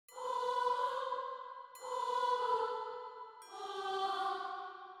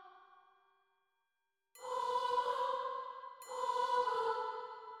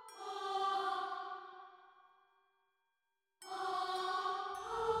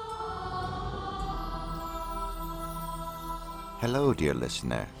Hello, dear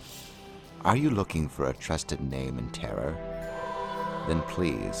listener. Are you looking for a trusted name in terror? Then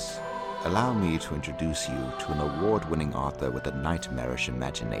please, allow me to introduce you to an award-winning author with a nightmarish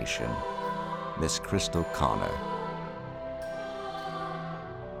imagination, Miss Crystal Connor.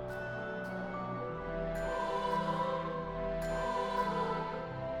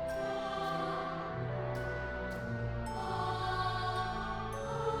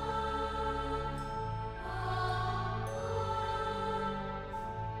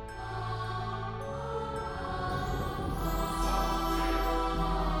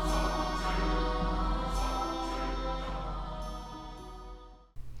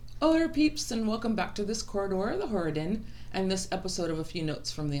 Hello peeps, and welcome back to this corridor, the Horror Den, and this episode of A Few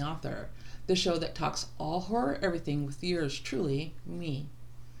Notes from the Author, the show that talks all horror everything with yours truly, me.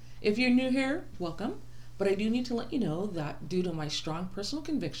 If you're new here, welcome, but I do need to let you know that due to my strong personal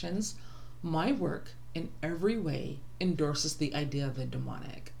convictions, my work in every way endorses the idea of the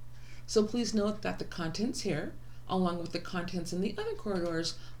demonic. So please note that the contents here, along with the contents in the other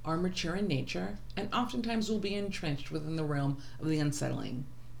corridors, are mature in nature and oftentimes will be entrenched within the realm of the unsettling.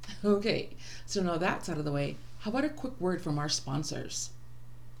 Okay, so now that's out of the way, how about a quick word from our sponsors?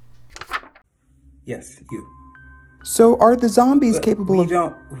 Yes, you. So are the zombies capable we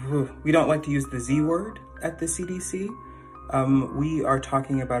of... We don't like to use the Z word at the CDC. We are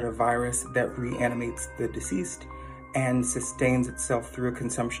talking about a virus that reanimates the deceased and sustains itself through a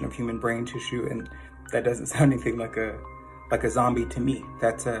consumption of human brain tissue, and that doesn't sound anything like a zombie to me.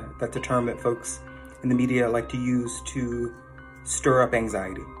 That's a term that folks in the media like to use to stir up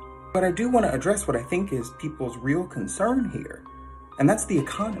anxiety. But I do want to address what I think is people's real concern here, and that's the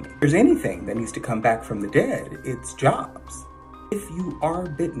economy. If there's anything that needs to come back from the dead, it's jobs. If you are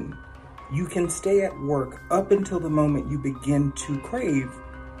bitten, you can stay at work up until the moment you begin to crave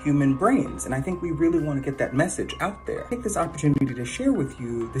human brains, and I think we really want to get that message out there. I take this opportunity to share with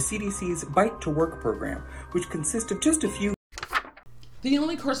you the CDC's Bite to Work program, which consists of just a few. The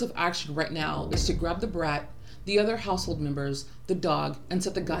only course of action right now is to grab the brat, the other household members, the dog, and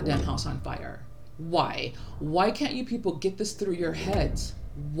set the goddamn house on fire. Why? Why can't you people get this through your heads?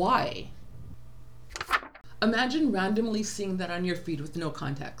 Why? Imagine randomly seeing that on your feed with no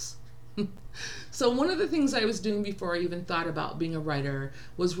context. So one of the things I was doing before I even thought about being a writer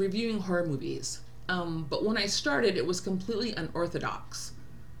was reviewing horror movies. But when I started, it was completely unorthodox.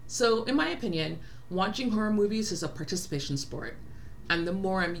 So in my opinion, watching horror movies is a participation sport. And the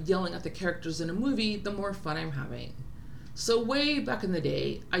more I'm yelling at the characters in a movie, the more fun I'm having. So way back in the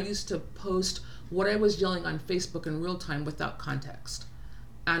day, I used to post what I was yelling on Facebook in real time without context.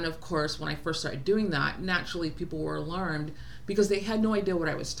 And of course, when I first started doing that, naturally people were alarmed because they had no idea what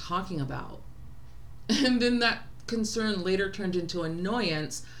I was talking about. And then that concern later turned into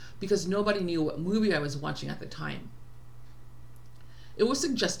annoyance because nobody knew what movie I was watching at the time. It was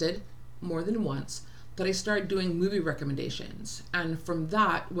suggested, more than once, that I started doing movie recommendations, and from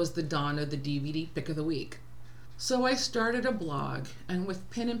that was the dawn of the DVD Pick of the Week. So I started a blog, and with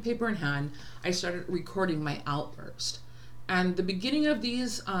pen and paper in hand, I started recording my outburst. And the beginning of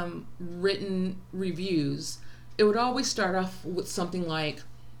these written reviews, it would always start off with something like,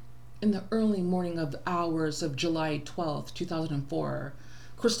 in the early morning of the hours of July 12th, 2004,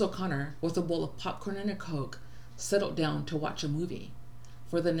 Crystal Connor, with a bowl of popcorn and a Coke, settled down to watch a movie.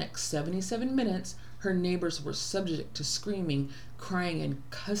 For the next 77 minutes, her neighbors were subject to screaming, crying, and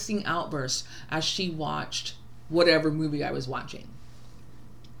cussing outbursts as she watched whatever movie I was watching.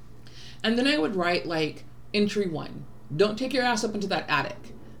 And then I would write like, entry 1, don't take your ass up into that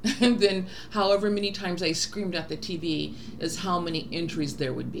attic. And then however many times I screamed at the TV is how many entries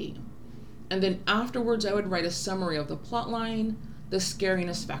there would be. And then afterwards I would write a summary of the plot line, the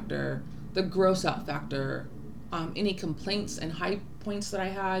scariness factor, the gross out factor, any complaints and high points that I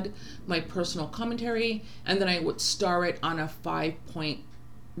had, my personal commentary, and then I would star it on a 5-point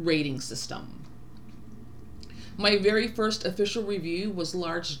rating system. My very first official review was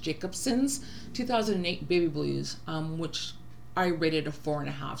Lars Jacobson's 2008 Baby Blues, which I rated a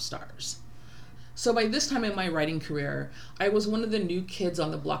 4.5 stars. So by this time in my writing career, I was one of the new kids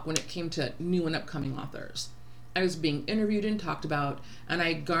on the block when it came to new and upcoming authors. I was being interviewed and talked about, and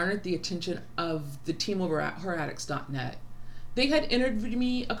I garnered the attention of the team over at horroraddicts.net. They had interviewed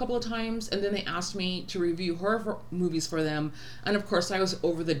me a couple of times, and then they asked me to review horror movies for them, and of course I was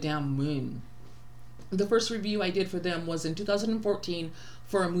over the damn moon. The first review I did for them was in 2014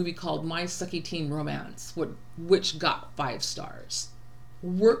 for a movie called My Sucky Teen Romance, which got 5 stars.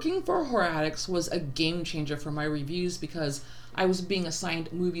 Working for Horror Addicts was a game changer for my reviews because I was being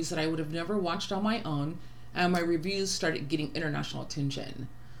assigned movies that I would have never watched on my own, and my reviews started getting international attention.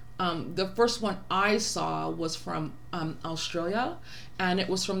 The first one I saw was from Australia, and it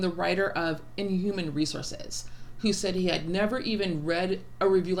was from the writer of Inhuman Resources, who said he had never even read a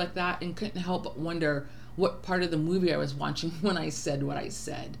review like that and couldn't help but wonder what part of the movie I was watching when I said what I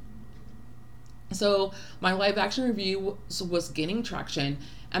said. So my live action review was gaining traction,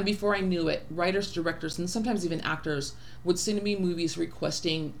 and before I knew it, writers, directors, and sometimes even actors would send me movies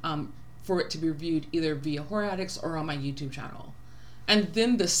requesting for it to be reviewed either via Horror Addicts or on my YouTube channel. And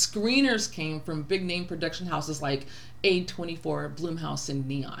then the screeners came from big name production houses like A24, Blumhouse, and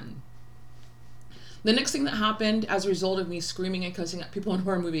Neon. The next thing that happened as a result of me screaming and cussing at people in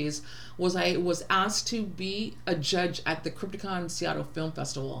horror movies was I was asked to be a judge at the Crypticon Seattle Film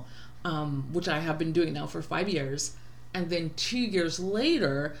Festival, which I have been doing now for 5 years. And then 2 years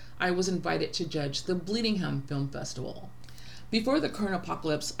later, I was invited to judge the Bleedingham Film Festival. Before the current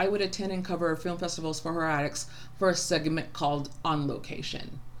apocalypse, I would attend and cover film festivals for Horror Addicts for a segment called On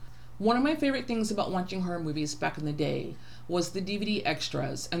Location. One of my favorite things about watching horror movies back in the day was the DVD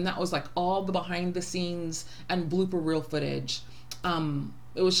extras, and that was like all the behind the scenes and blooper reel footage.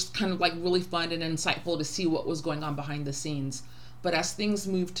 It was just kind of like really fun and insightful to see what was going on behind the scenes. But as things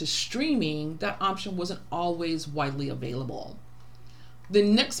moved to streaming, that option wasn't always widely available. The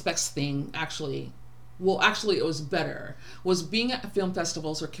next best thing, actually it was better, was being at film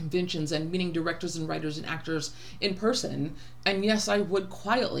festivals or conventions and meeting directors and writers and actors in person. And yes, I would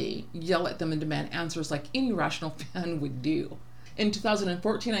quietly yell at them and demand answers like any rational fan would do. In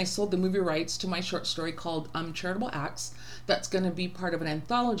 2014, I sold the movie rights to my short story called Charitable Acts that's going to be part of an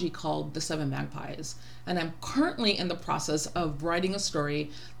anthology called The Seven Magpies. And I'm currently in the process of writing a story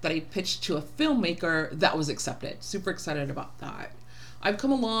that I pitched to a filmmaker that was accepted. Super excited about that. I've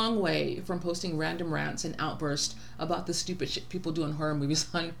come a long way from posting random rants and outbursts about the stupid shit people do in horror movies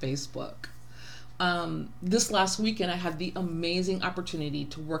on Facebook. This last weekend, I had the amazing opportunity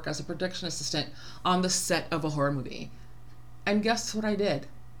to work as a production assistant on the set of a horror movie. And guess what I did?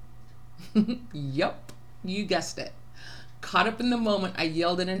 Yup, you guessed it. Caught up in the moment, I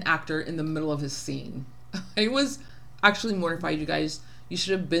yelled at an actor in the middle of his scene. I was actually mortified, you guys. You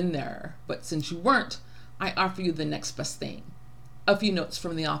should have been there. But since you weren't, I offer you the next best thing. A few notes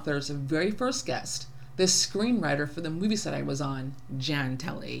from the author's very first guest, the screenwriter for the movie set I was on, Jan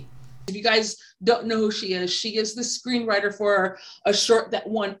Telly. If you guys don't know who she is the screenwriter for a short that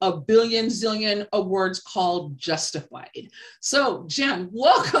won a billion zillion awards called Justified. So, Jan,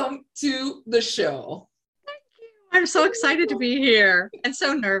 welcome to the show. I'm so excited to be here and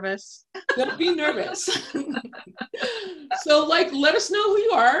so nervous. Don't be nervous. So, let us know who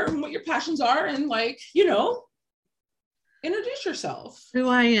you are and what your passions are and, introduce yourself. Who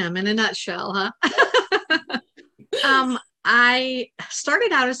I am in a nutshell, huh? I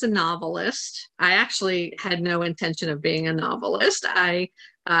started out as a novelist. I actually had no intention of being a novelist. I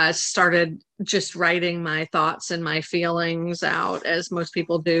started just writing my thoughts and my feelings out, as most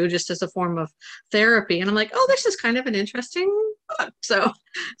people do, just as a form of therapy. And I'm like, oh, this is kind of an interesting book. So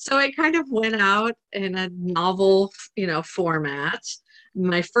it kind of went out in a novel, format.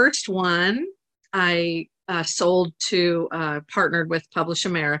 My first one, I sold to partnered with Publish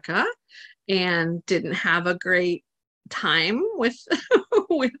America, and didn't have a great time with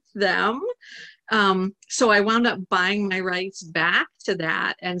with them. So I wound up buying my rights back to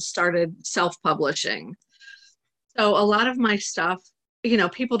that and started self-publishing. So a lot of my stuff,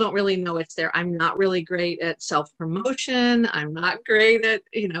 people don't really know it's there. I'm not really great at self-promotion. I'm not great at,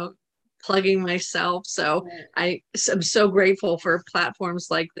 plugging myself. So I am so grateful for platforms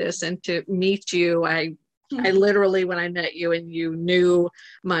like this and to meet you. I literally, when I met you and you knew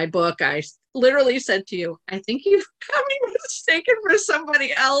my book, I literally said to you, I think you've got me mistaken for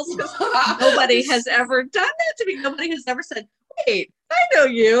somebody else. Nobody has ever done that to me. Nobody has ever said, wait, I know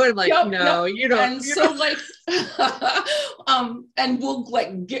you. And I'm like, no, you don't. And so and we'll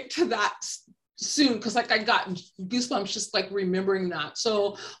get to that soon, because I got goosebumps just remembering that.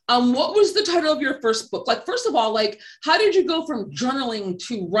 So what was the title of your first book? First of all, how did you go from journaling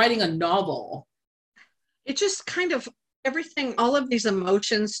to writing a novel? It just kind of everything, all of these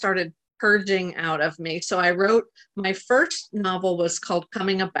emotions started purging out of me. So I wrote, my first novel was called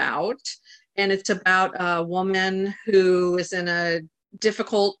Coming About, and it's about a woman who is in a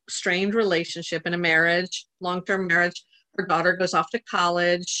difficult, strained relationship in a marriage, long-term marriage. Her daughter goes off to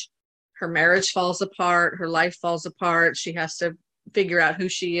college. Her marriage falls apart. Her life falls apart. She has to figure out who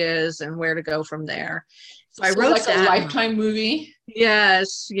she is and where to go from there. So I wrote a Lifetime movie.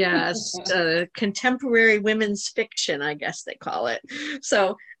 Yes. Contemporary women's fiction, I guess they call it.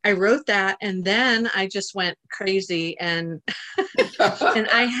 So I wrote that, and then I just went crazy, and and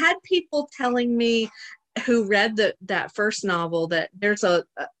I had people telling me, who read that first novel, that there's a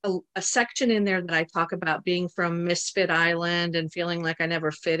section in there that I talk about being from Misfit Island and feeling like I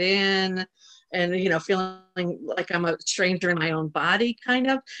never fit in, and feeling like I'm a stranger in my own body, kind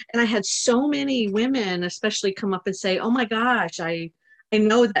of. And I had so many women especially come up and say, oh my gosh, I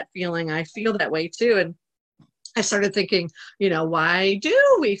know that feeling, I feel that way too. And I started thinking, why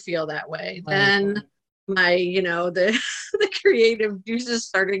do we feel that way? Then my the the creative juices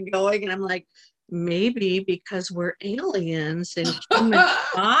started going, and I'm like, maybe because we're aliens in human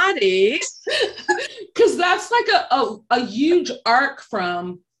bodies. Because that's like a huge arc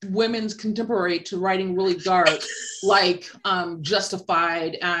from women's contemporary to writing really dark, like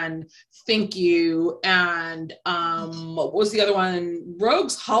Justified and Thank You, and what was the other one?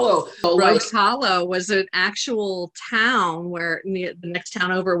 Rogues Hollow. Rogues Hollow was an actual town the next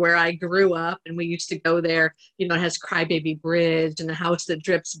town over where I grew up, and we used to go there. It has Crybaby Bridge and the house that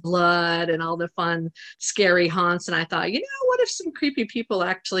drips blood and all the fun, scary haunts. And I thought, what if some creepy people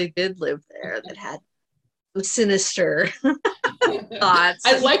actually did live there that had sinister thoughts?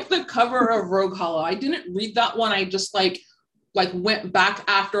 I like the cover of Rogue Hollow. I didn't read that one. I just like went back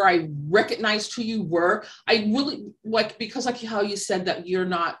after I recognized who you were. I really because like how you said that you're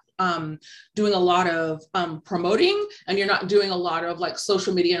not doing a lot of promoting, and you're not doing a lot of like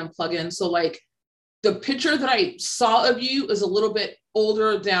social media and plugins. So like the picture that I saw of you is a little bit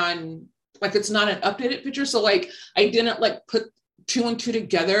older than, like, it's not an updated picture. So like I didn't like put 2 and 2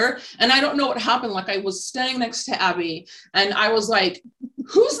 together, and I don't know what happened. Like I was standing next to Abby and I was like,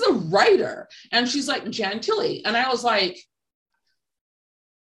 who's the writer? And she's like, Jan Tilly. And I was like,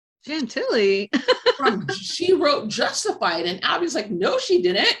 Jan Tilly? She wrote Justified. And Abby's like, no, she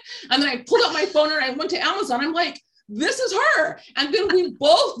didn't. And then I pulled up my phone and I went to Amazon. I'm like, this is her. And then we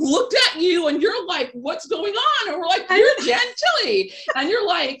both looked at you and you're like, what's going on? And we're like, you're Jan Tilly. And you're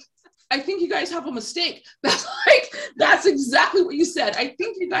like, I think you guys have a mistake. That's exactly what you said. I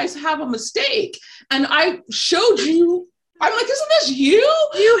think you guys have a mistake. And I showed you. I'm like, isn't this you?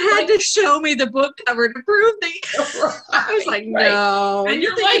 You had to show me the book cover to prove that. Right, I was like, no. And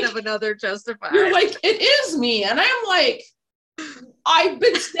you're thinking like, of another Justified. You're like, it is me. And I'm like, I've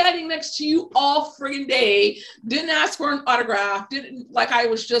been standing next to you all friggin' day. Didn't ask for an autograph. I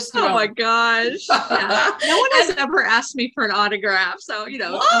was just, oh my gosh. Yeah. No one has ever asked me for an autograph. So,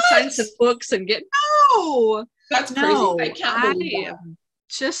 I'll sign some books and get, no. That's crazy. I can't believe that.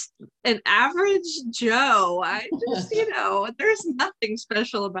 Just an average Joe. I just, there's nothing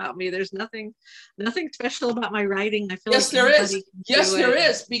special about me. There's nothing special about my writing. I feel yes, there is. Yes, there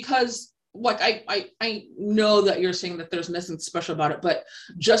is. Because like I know that you're saying that there's nothing special about it, but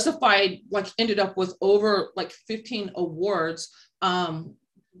Justified ended up with over 15 awards. I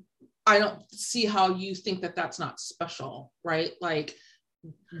don't see how you think that that's not special, right? Like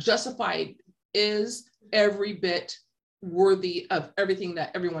Justified is every bit worthy of everything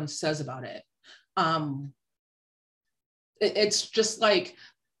that everyone says about it. It's just like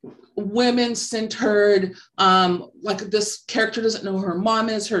women-centered. This character doesn't know who her mom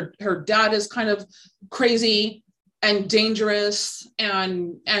is. Her dad is kind of crazy and dangerous,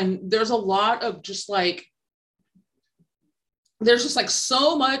 and there's a lot of there's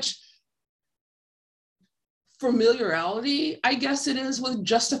so much familiarity, I guess it is, with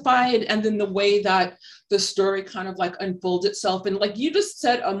Justified, and then the way that the story kind of unfolds itself. And like you just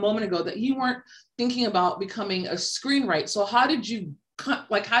said a moment ago that you weren't thinking about becoming a screenwriter. So how did you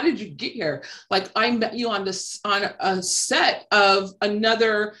get here? I met you on a set of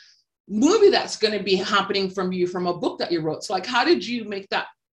another movie that's going to be happening from a book that you wrote. So how did you make that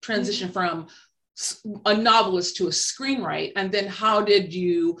transition from a novelist to a screenwriter? And then how did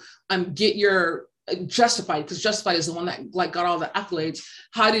you get your Justified, because Justified is the one that got all the accolades.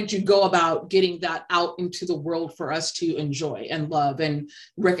 How did you go about getting that out into the world for us to enjoy and love and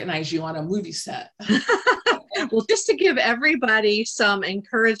recognize you on a movie set? Well, just to give everybody some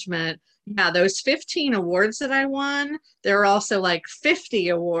encouragement, those 15 awards that I won, there are also 50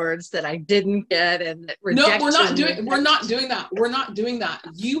 awards that I didn't get, and rejection. No, we're not doing that.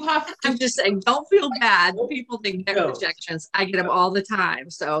 You have I'm just saying, don't feel bad. People think get rejections. I get them all the time.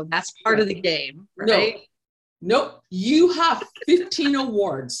 So that's part of the game, right? Nope. You have 15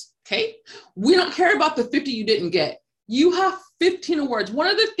 awards. Okay. We don't care about the 50 you didn't get. You have 15 awards. One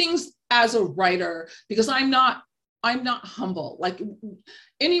of the things as a writer, because I'm not humble.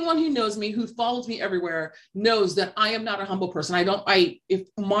 Anyone who knows me, who follows me everywhere, knows that I am not a humble person. If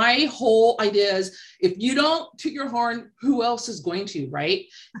my whole idea is, if you don't toot your horn, who else is going to, right?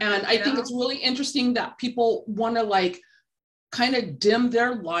 And I think it's really interesting that people want to kind of dim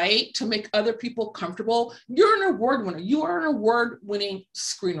their light to make other people comfortable. You're an award winner. You are an award-winning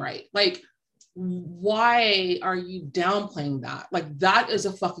screenwriter. why are you downplaying that? Like, that is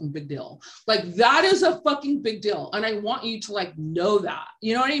a fucking big deal. Like, that is a fucking big deal. And I want you to like know that,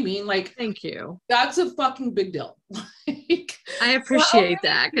 you know what I mean? Like, Thank you. that's a fucking big deal. Like, I appreciate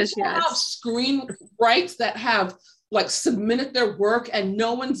that, because people have screenwrites that have like submitted their work and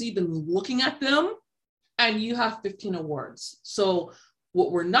no one's even looking at them, and you have 15 awards. So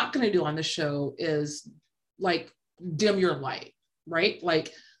what we're not going to do on the show is like dim your light, right?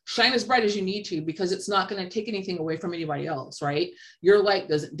 Like, shine as bright as you need to, because it's not going to take anything away from anybody else, right? Your light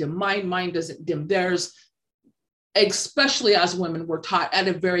doesn't dim mine doesn't dim theirs. Especially as women, we're taught at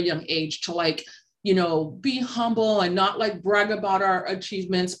a very young age to like, you know, be humble and not like brag about our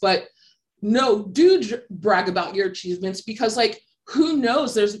achievements, but no, do brag about your achievements, because like, who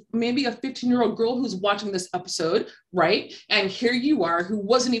knows, there's maybe a 15-year-old girl who's watching this episode, right? And here you are, who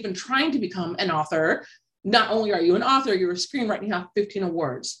wasn't even trying to become an author. Not only are you an author, you're a screenwriter, you have 15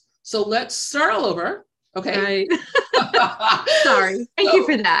 awards. So let's start all over, okay? Right. Sorry. Thank you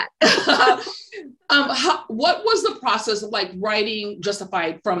for that. What was the process of like writing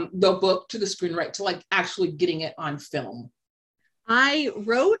Justified from the book to the screenwrite to like actually getting it on film? I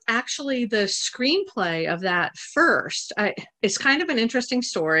wrote actually the screenplay of that first. It's kind of an interesting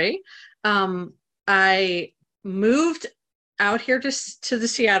story. I moved out here to the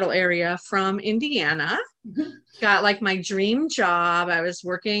Seattle area from Indiana. Got like my dream job. I was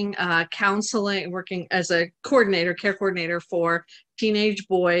working working as a care coordinator for teenage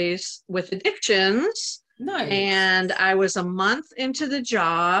boys with addictions. Nice. And I was a month into the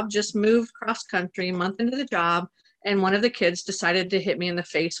job, just moved cross country, a month into the job. And one of the kids decided to hit me in the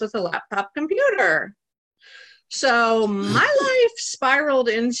face with a laptop computer. So my life spiraled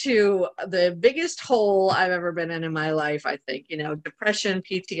into the biggest hole I've ever been in my life, I think. You know, depression,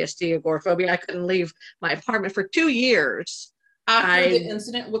 PTSD, agoraphobia. I couldn't leave my apartment for 2 years. After the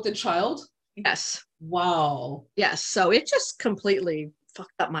incident with the child? Yes. Wow. Yes. So it just completely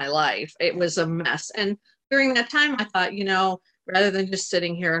fucked up my life. It was a mess. And during that time, I thought, you know, rather than just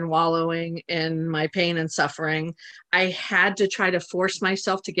sitting here and wallowing in my pain and suffering, I had to try to force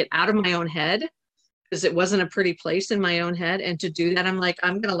myself to get out of my own head, because it wasn't a pretty place in my own head. And to do that, I'm like,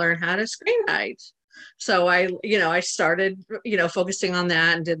 I'm going to learn how to screenwrite. So I started, focusing on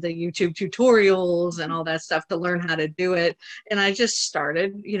that and did the YouTube tutorials and all that stuff to learn how to do it. And I just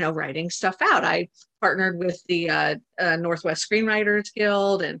started, writing stuff out. I partnered with the Northwest Screenwriters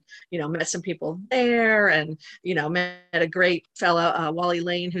Guild and, met some people there and, met a great fellow, Wally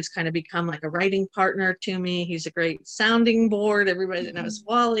Lane, who's kind of become like a writing partner to me. He's a great sounding board. Everybody that knows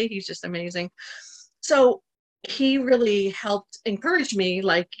Wally, he's just amazing. So he really helped encourage me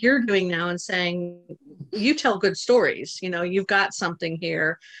like you're doing now and saying, you tell good stories, you've got something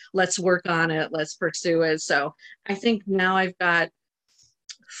here. Let's work on it. Let's pursue it. So I think now I've got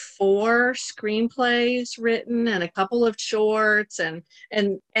 4 screenplays written and a couple of shorts and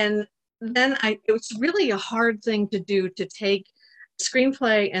then it was really a hard thing to do, to take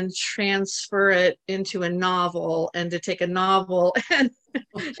screenplay and transfer it into a novel, and to take a novel and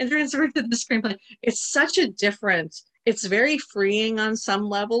transfer it to the screenplay. It's very freeing on some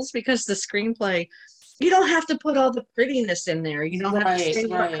levels, because the screenplay, you don't have to put all the prettiness in there. You don't have to say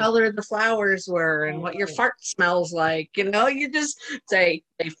what color the flowers were and what your fart smells like. You just say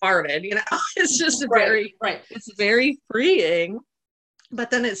they farted. It's just it's very freeing. But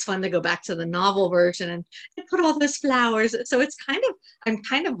then it's fun to go back to the novel version and put all those flowers. So I'm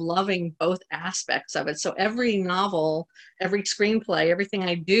kind of loving both aspects of it. So every novel, every screenplay, everything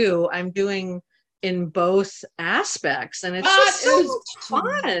I do, I'm doing in both aspects. And it's just so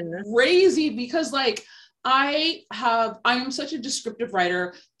fun. Crazy, because like I am such a descriptive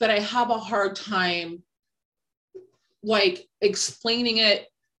writer that I have a hard time like explaining it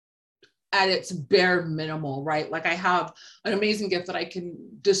at its bare minimal, right? Like I have an amazing gift that I can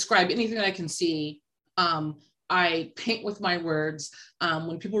describe anything that I can see. I paint with my words.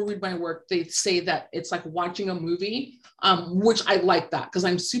 When people read my work, they say that it's like watching a movie, which I like that, because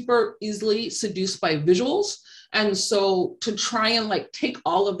I'm super easily seduced by visuals. And so to try and like take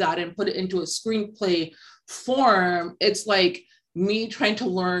all of that and put it into a screenplay form, it's like me trying to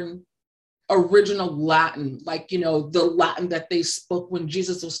learn original Latin, like, the Latin that they spoke when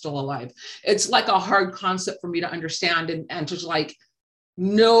Jesus was still alive. It's like a hard concept for me to understand and to like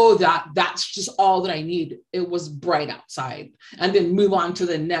know that that's just all that I need. It was bright outside, and then move on to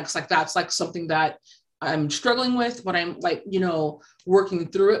the next. Like that's like something that I'm struggling with, but I'm like, working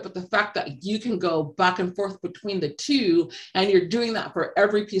through it. But the fact that you can go back and forth between the two, and you're doing that for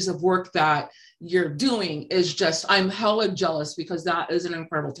every piece of work that you're doing, is just, I'm hella jealous, because that is an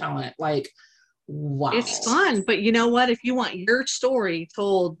incredible talent. Like, Wow. It's fun, but you know what? If you want your story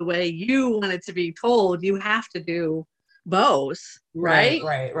told the way you want it to be told, you have to do both, right?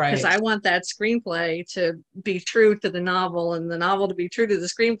 Right. Because I want that screenplay to be true to the novel and the novel to be true to the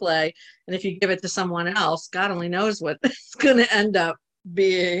screenplay. And if you give it to someone else, God only knows what it's going to end up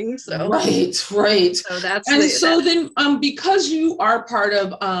being. So Right. so that's And the so then, because you are part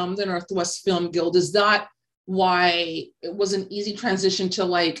of the Northwest Film Guild, is that why it was an easy transition to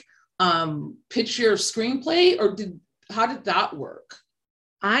like pitch your screenplay, or how did that work?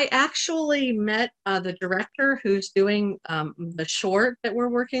 I actually met the director who's doing the short that we're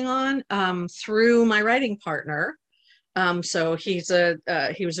working on through my writing partner. So he was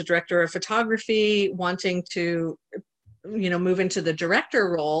a director of photography, wanting to move into the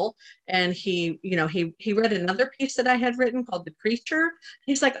director role, and he read another piece that I had written called The Creature.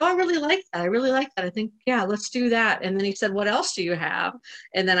 He's like, oh, I really like that. I think, yeah, let's do that. And then he said, what else do you have?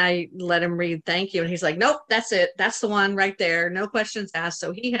 And then I let him read Thank You, and he's like, nope, that's it, that's the one right there, no questions asked.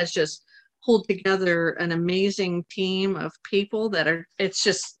 So he has just pulled together an amazing team of people that are, it's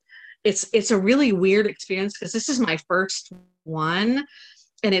a really weird experience because this is my first one.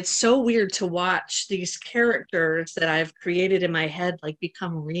 And it's so weird to watch these characters that I've created in my head like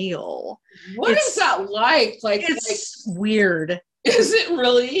become real. What is that like? It's weird. Is it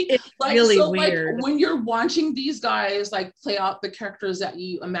really? It's really Like weird. when you're watching these guys like play out the characters that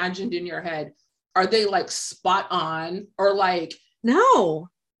you imagined in your head, are they like spot on, or like no,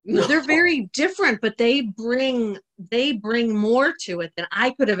 they're very different, but they bring more to it than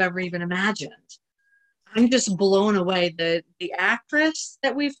I could have ever even imagined. I'm just blown away. The actress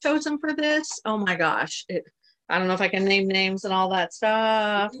that we've chosen for this, oh my gosh. I don't know if I can name names and all that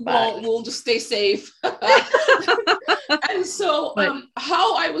stuff. But we'll just stay safe. And so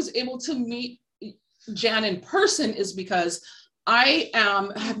how I was able to meet Jan in person is because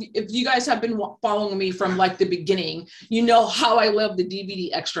if you guys have been following me from like the beginning, you know how I love the DVD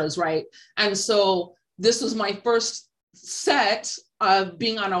extras, right? And so this was my first set of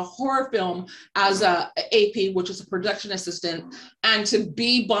being on a horror film as a AP, which is a production assistant, and to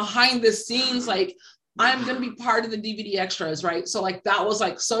be behind the scenes, like I'm going to be part of the DVD extras, right? So like that was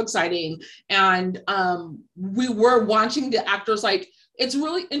like so exciting. And we were watching the actors, like it's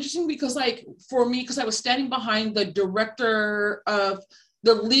really interesting because like for me, because I was standing behind the director of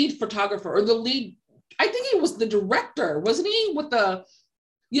the lead photographer, or the lead, I think he was the director, wasn't he?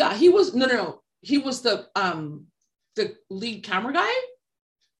 He was, no, he was the lead camera guy,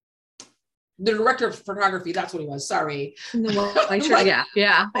 the director of photography. That's what he was. Sorry. Like,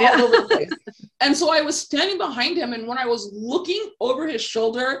 yeah. All over the place. And so I was standing behind him, and when I was looking over his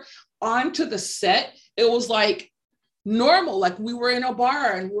shoulder onto the set, it was like normal, like we were in a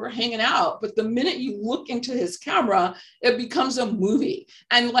bar and we were hanging out. But the minute you look into his camera, it becomes a movie.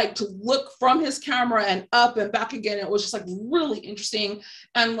 And like to look from his camera and up and back again, it was just like really interesting.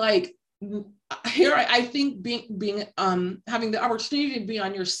 And like here, I think being having the opportunity to be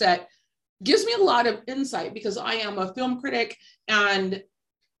on your set gives me a lot of insight, because I am a film critic and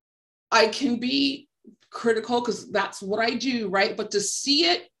I can be critical because that's what I do, right? But to see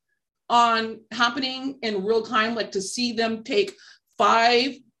it happening in real time, like to see them take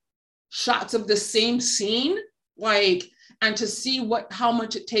 5 shots of the same scene, like, and to see how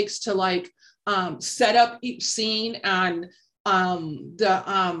much it takes to like set up each scene, and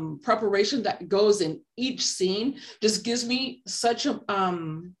the preparation that goes in each scene just gives me such a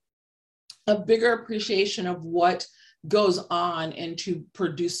bigger appreciation of what goes on and to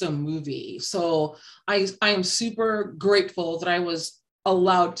produce a movie. So I am super grateful that I was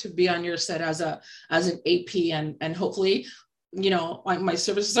allowed to be on your set as an AP, and hopefully, my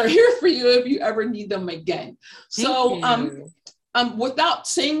services are here for you if you ever need them again. Without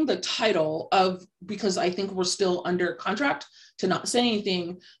saying the title because I think we're still under contract to not say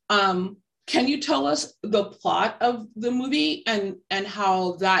anything, can you tell us the plot of the movie and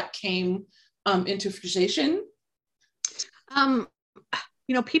how that came into fruition?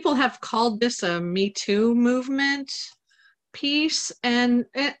 People have called this a Me Too movement piece, and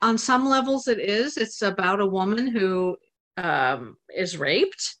on some levels it is. It's about a woman who is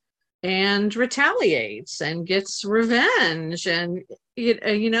raped and retaliates and gets revenge, and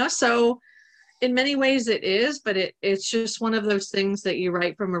so in many ways it is, but it's just one of those things that you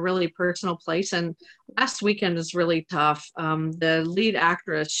write from a really personal place. And last weekend is really tough. The lead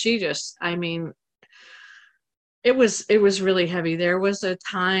actress, it was really heavy. There was a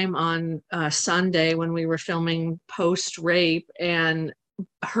time on Sunday when we were filming post-rape, and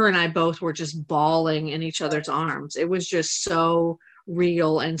her and I both were just bawling in each other's arms. It was just so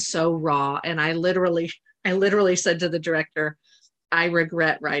real and so raw. And I literally said to the director, I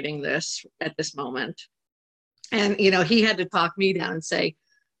regret writing this at this moment. And, you know, he had to talk me down and say,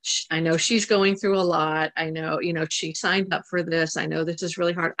 I know she's going through a lot. I know, you know, she signed up for this. I know this is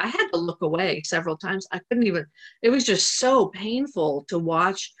really hard. I had to look away several times. I couldn't even, it was just so painful to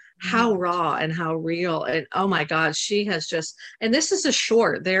watch how raw and how real. And oh my God, she has just, and this is a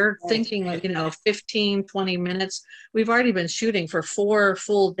short, they're thinking, you know, 15, 20 minutes. We've already been shooting for 4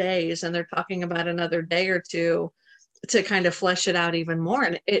 full days, and they're talking about another day or two to kind of flesh it out even more.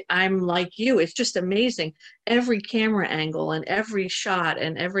 And I'm like you, it's just amazing. Every camera angle and every shot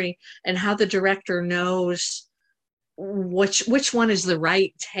and how the director knows which one is the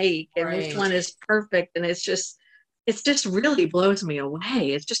right take and which one is perfect. And it's just really blows me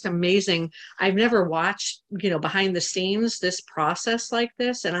away. It's just amazing. I've never watched, you know, behind the scenes, this process like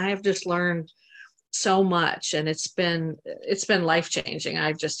this. And I have just learned so much, and it's been life-changing.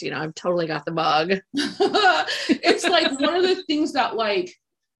 I've just, you know, I've totally got the bug. It's like one of the things that like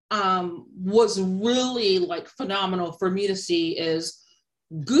was really like phenomenal for me to see is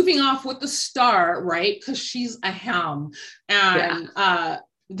goofing off with the star, right? Because she's a ham, and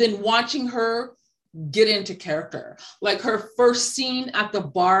then watching her get into character. Like her first scene at the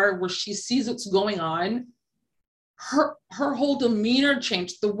bar where she sees what's going on, her whole demeanor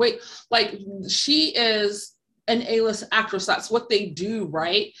changed. The way, like, she is an A-list actress, that's what they do,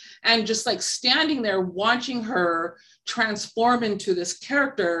 right? And just like standing there watching her transform into this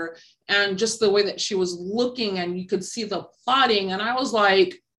character, and just the way that she was looking, and you could see the plotting, and I was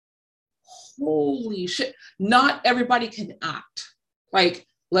like, holy shit, not everybody can act. Like,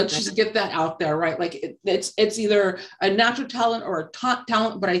 let's just get that out there, right? Like it's either a natural talent or a top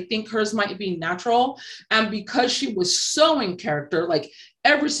talent, but I think hers might be natural. And because she was so in character, like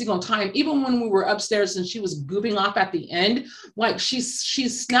every single time, even when we were upstairs and she was goofing off at the end, like she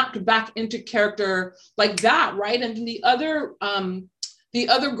snapped back into character like that, right? And the other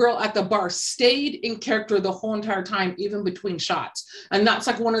girl at the bar stayed in character the whole entire time, even between shots. And that's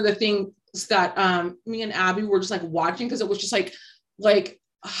like one of the things that me and Abby were just like watching, because it was just like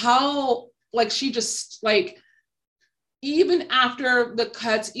how, like, she just, like, even after the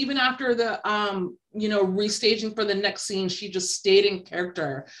cuts, even after the you know, restaging for the next scene, she just stayed in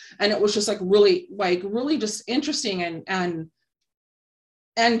character. And it was just like really just interesting, and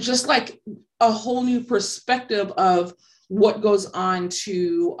just like a whole new perspective of what goes on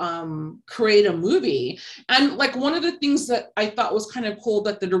to create a movie. And like one of the things that I thought was kind of cool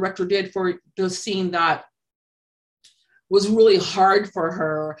that the director did for the scene that was really hard for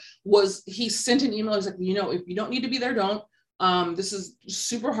her was he sent an email. He's like, you know, if you don't need to be there, don't. This is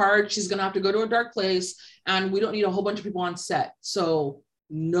super hard. She's gonna have to go to a dark place, and we don't need a whole bunch of people on set. So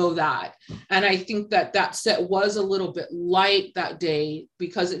know that. And I think that set was a little bit light that day,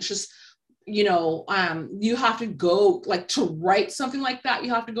 because it's just, you know, you have to go, like, to write something like that,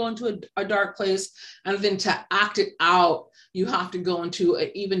 you have to go into a dark place, and then to act it out, you have to go into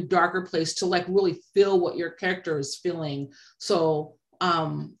an even darker place to like really feel what your character is feeling. So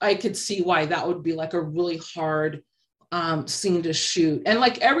I could see why that would be like a really hard scene to shoot. And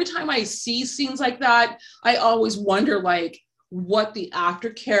like every time I see scenes like that, I always wonder like what the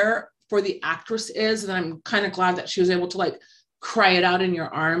aftercare for the actress is. And I'm kind of glad that she was able to like cry it out in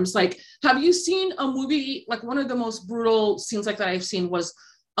your arms. Like, have you seen a movie, like one of the most brutal scenes like that I've seen was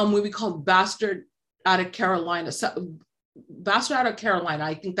a movie called Bastard Out of Carolina. Bastard Out of Carolina,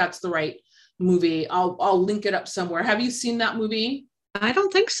 I think that's the right movie. I'll link it up somewhere. Have you seen that movie? I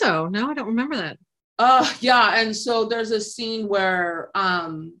don't think so. No, I don't remember that. Yeah, and so there's a scene where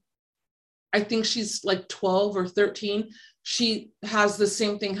I think she's like 12 or 13. She has the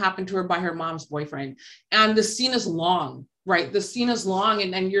same thing happen to her by her mom's boyfriend. And the scene is long, right? The scene is long,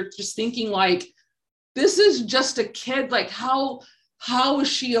 and you're just thinking like, this is just a kid. Like, how is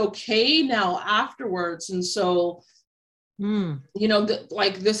she okay now afterwards? And so, you know,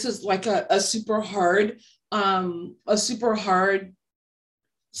 like this is like a super hard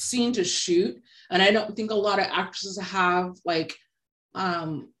scene to shoot. And I don't think a lot of actresses have like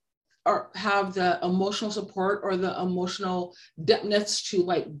or have the emotional support or the emotional depthness to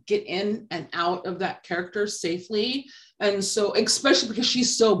like get in and out of that character safely. And so, especially because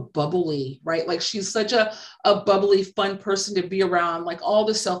she's so bubbly, right? Like she's such a bubbly, fun person to be around, like all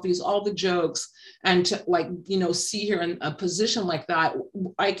the selfies, all the jokes, and to like, you know, see her in a position like that,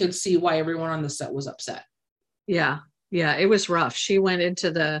 I could see why everyone on the set was upset. Yeah, it was rough. She went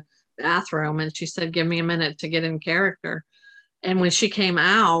into the bathroom and she said, give me a minute to get in character. And when she came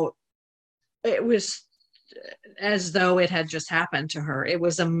out, it was as though it had just happened to her. It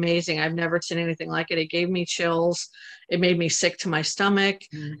was amazing. I've never seen anything like it. It gave me chills. It made me sick to my stomach.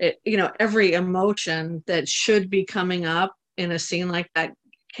 It, you know, every emotion that should be coming up in a scene like that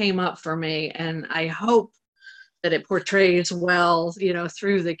came up for me. And I hope that it portrays well,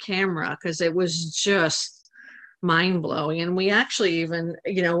 through the camera, because it was just mind blowing. And we actually even,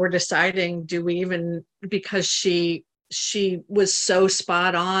 we're deciding, do we even, because she was so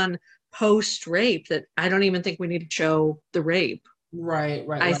spot on post rape, that I don't even think we need to show the rape. Right.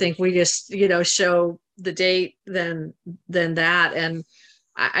 I think we just, show the date, then that. And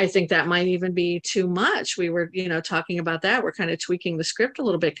I think that might even be too much. We were, talking about that. We're kind of tweaking the script a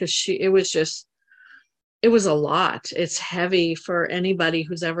little bit, because it was a lot. It's heavy for anybody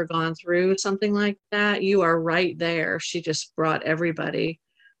who's ever gone through something like that. You are right there. She just brought everybody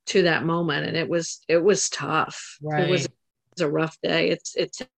to that moment, and it was tough. Right. It was a rough day.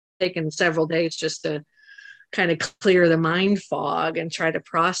 It's taken several days just to kind of clear the mind fog and try to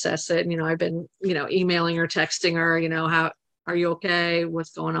process it. And, I've been, emailing her, texting her, how are you okay?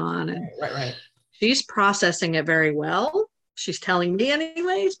 What's going on? And Right. she's processing it very well. She's telling me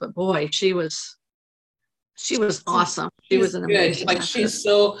anyways, but boy, she was awesome. She was an amazing Like, actress. she's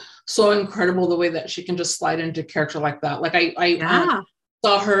so incredible, the way that she can just slide into character like that. Like I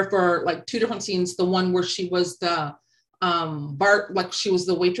saw her for like 2 different scenes. The one where she was the bar, like she was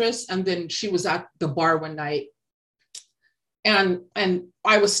the waitress, and then she was at the bar one night. And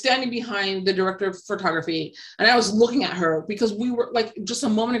I was standing behind the director of photography, and I was looking at her, because we were like, just a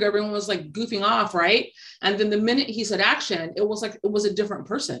moment ago, everyone was like goofing off, right? And then the minute he said action, it was like, it was a different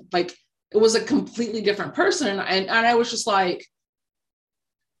person. Like, it was a completely different person. And I was just like,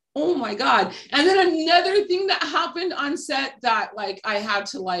 oh my God. And then another thing that happened on set that like I had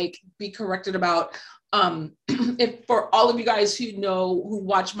to like be corrected about, if for all of you guys who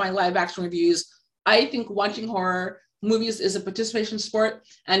watch my live action reviews, I think watching horror movies is a participation sport.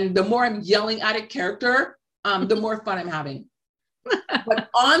 And the more I'm yelling at a character, the more fun I'm having. But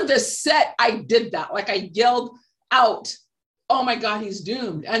on the set, I did that. Like, I yelled out, oh my God, he's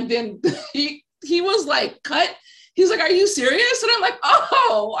doomed. And then he was like, cut. He's like, are you serious? And I'm like,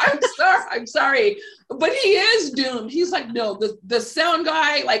 oh, I'm sorry. But he is doomed. He's like, no, the sound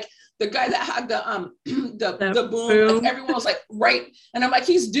guy, like the guy that had the boom, like, everyone was like, right. And I'm like,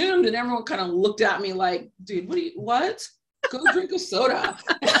 he's doomed. And everyone kind of looked at me like, dude, what? Go drink a soda.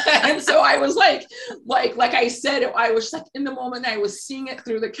 And so I was like I said, I was like, in the moment, I was seeing it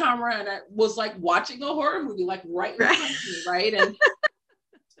through the camera, and I was like watching a horror movie, like right in front of me, right?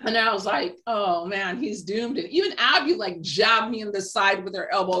 And I was like, oh man, he's doomed. And even Abby like jabbed me in the side with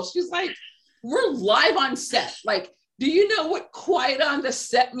her elbow. She's like, we're live on set. Like, do you know what quiet on the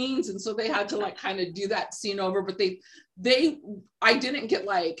set means? And so they had to like kind of do that scene over, but they didn't kick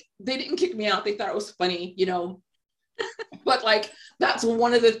me out. They thought it was funny, but like, that's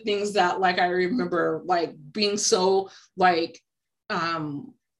one of the things that like, I remember like being so like,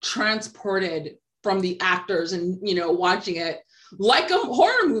 transported from the actors and, watching it like a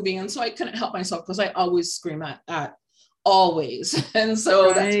horror movie. And so I couldn't help myself, because I always scream at always. And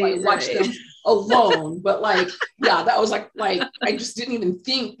so that's why I watched them alone. But like, yeah, that was like, I just didn't even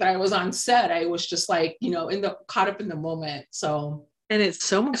think that I was on set. I was just like, caught up in the moment. So. And it's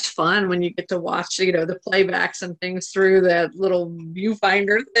so much fun when you get to watch, the playbacks and things through that little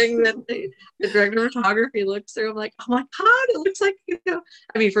viewfinder thing that the director of photography looks through. I'm like, oh my God, it looks like,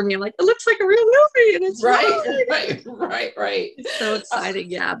 I mean, for me, I'm like, it looks like a real movie. And it's right. It's so exciting.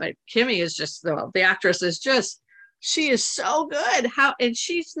 Yeah. But Kimmy is just, the actress is just, she is so good. And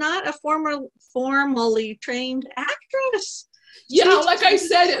she's not a formally trained actress. Yeah, like I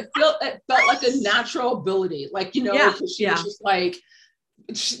said, it felt like a natural ability. Like, because she was just like,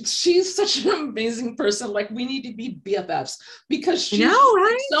 she's such an amazing person. Like, we need to be BFFs, because she's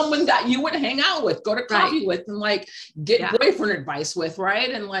someone that you would hang out with, go to coffee with, and like get boyfriend advice with, right?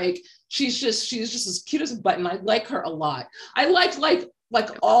 And like, she's just as cute as a button. I like her a lot. I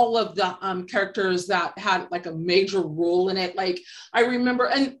like all of the characters that had like a major role in it. Like, I remember,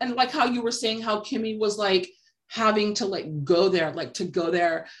 and like how you were saying how Kimmy was like having to like go there.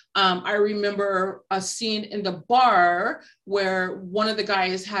 I remember a scene in the bar where one of the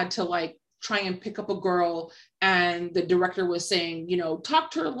guys had to like try and pick up a girl, and the director was saying, talk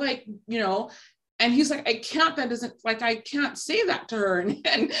to her like, and he's like, I can't say that to her.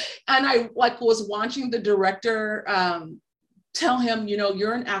 And I like was watching the director tell him,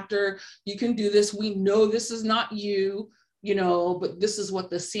 you're an actor, you can do this. We know this is not you, but this is what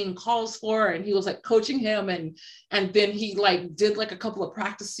the scene calls for. And he was like coaching him, and then he like did like a couple of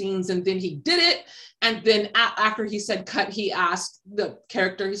practice scenes, and then he did it. And then after he said cut, he asked the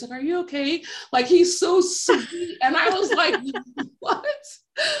character, he's like, are you okay? Like, he's so sweet. And I was like, what?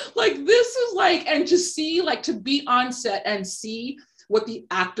 Like, this is like, and to see, like, to be on set and see what the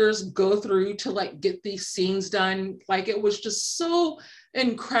actors go through to like get these scenes done. Like it was just so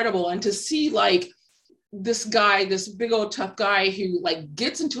incredible. And to see like this guy, this big old tough guy who like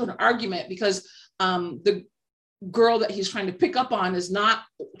gets into an argument because the girl that he's trying to pick up on is not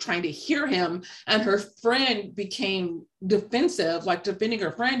trying to hear him, and her friend became defensive, like defending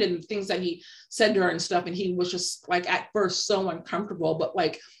her friend and things that he said to her and stuff, and he was just like at first so uncomfortable. But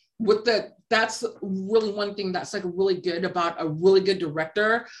like with that's really one thing that's like really good about a really good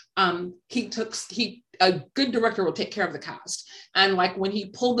director. A good director will take care of the cast, and like when he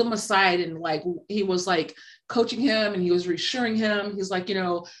pulled them aside and like he was like coaching him and he was reassuring him, he's like, you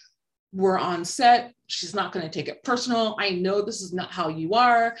know, we're on set. She's not going to take it personal. I know this is not how you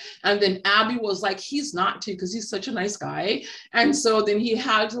are. And then Abby was like, he's not to, because he's such a nice guy. And so then he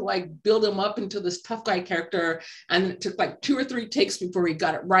had to like build him up into this tough guy character. And it took like 2 or 3 takes before he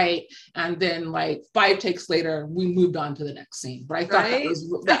got it right. And then like 5 takes later, we moved on to the next scene. But I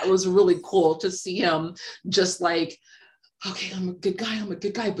thought that was really cool to see him just like, okay, I'm a good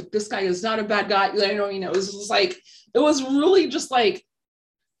guy, but this guy is not a bad guy. You know, it was just like, it was really just like,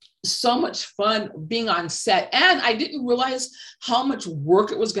 so much fun being on set. And I didn't realize how much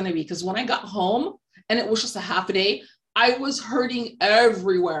work it was going to be, because when I got home and it was just a half a day, I was hurting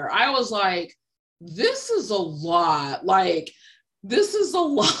everywhere. I was like, this is a lot. Like, this is a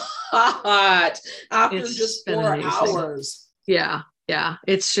lot after just 4 hours. Yeah.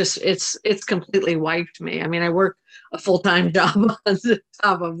 It's just, it's completely wiped me. I mean, I work a full-time job on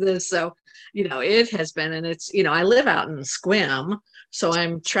top of this. So, you know, it has been, and it's, you know, I live out in Sequim. So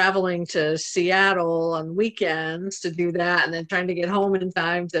I'm traveling to Seattle on weekends to do that, and then trying to get home in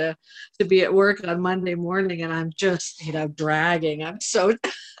time to be at work on Monday morning. And I'm just, you know, dragging. I'm so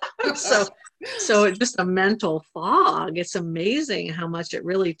just a mental fog. It's amazing how much it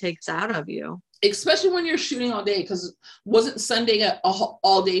really takes out of you. Especially when you're shooting all day, because wasn't Sunday an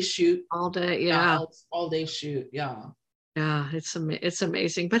all day shoot? All day, yeah. All day shoot, yeah. Yeah, it's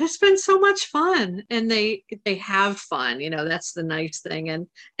amazing, but it's been so much fun, and they have fun. You know, that's the nice thing, and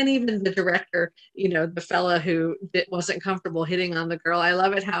even the director, you know, the fella who wasn't comfortable hitting on the girl. I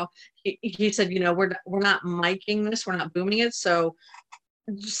love it how he said, you know, we're not miking this, we're not booming it, so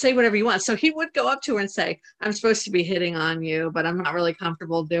just say whatever you want. So he would go up to her and say, I'm supposed to be hitting on you, but I'm not really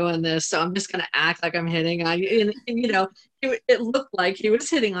comfortable doing this, so I'm just going to act like I'm hitting on you. And you know, it looked like he was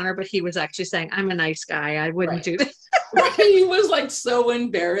hitting on her, but he was actually saying, I'm a nice guy, I wouldn't do this. He was like so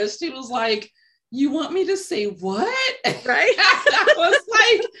embarrassed. He was like, you want me to say what? Right. That was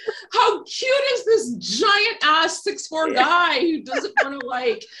like, how cute is this giant ass 6'4" guy who doesn't want to,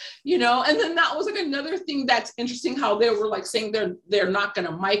 like, you know? And then that was like another thing that's interesting, how they were like saying they're not going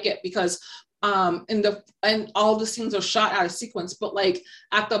to mic it because and all the scenes are shot out of sequence, but like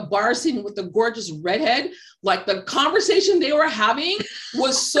at the bar scene with the gorgeous redhead, like the conversation they were having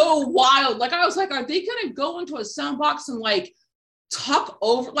was so wild. Like I was like, are they going to go into a sound box and like talk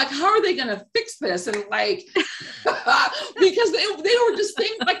over, like how are they going to fix this? And like because they were just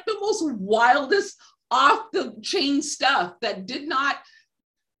saying like the most wildest off the chain stuff that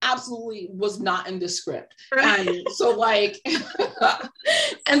absolutely was not in the script. Right. And so like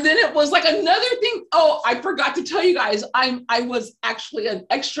and then it was like another thing. Oh, I forgot to tell you guys, I was actually an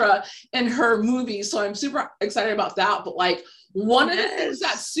extra in her movie, so I'm super excited about that. But like one of the things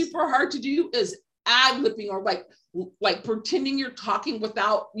that's super hard to do is ad-libbing, or like pretending you're talking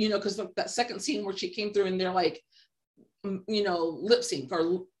without, you know, because that second scene where she came through and they're like, you know, lip sync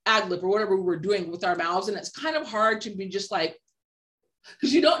or ad-lib or whatever we were doing with our mouths, and it's kind of hard to be just like,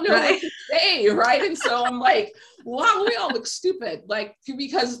 because you don't know what to say, right? And so I'm like, wow, we all look stupid, like,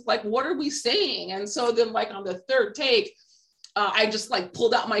 because like, what are we saying? And so then like on the third take, I just like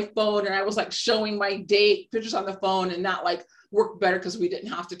pulled out my phone and I was like showing my date pictures on the phone, and that like worked better because we didn't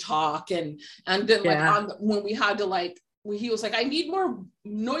have to talk. And then like when we had to like, he was like, I need more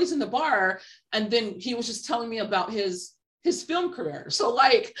noise in the bar. And then he was just telling me about his film career. So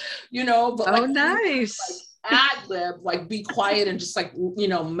like, you know, but like, nice. ad-lib, like be quiet and just like, you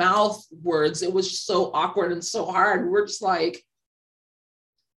know, mouth words. It was just so awkward and so hard. We're just like,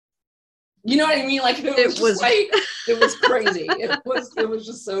 you know what I mean? Like it was like, it was crazy. It was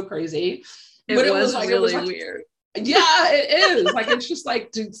just so crazy. But it was like, really weird. Yeah, it is. Like, it's just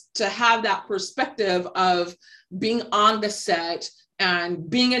like to have that perspective of being on the set and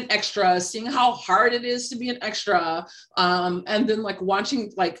being an extra, seeing how hard it is to be an extra. And then like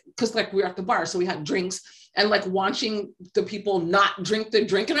watching, like, cause like we were at the bar, so we had drinks, and like watching the people not drink the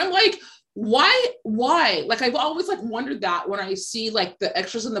drink. And I'm like, why? Like, I've always like wondered that when I see like the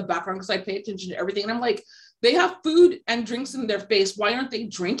extras in the background, because I pay attention to everything. And I'm like, they have food and drinks in their face. Why aren't they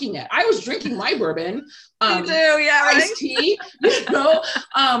drinking it? I was drinking my bourbon, Me too, yeah, right. iced tea,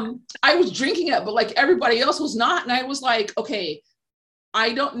 I was drinking it, but like everybody else was not. And I was like, okay,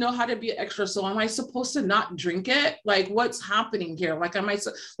 I don't know how to be an extra. So am I supposed to not drink it? Like, what's happening here? Like,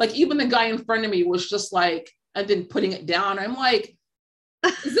 like, even the guy in front of me was just like, and then putting it down. I'm like,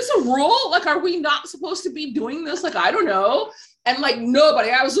 is this a rule? Like, are we not supposed to be doing this? Like, I don't know. And like nobody,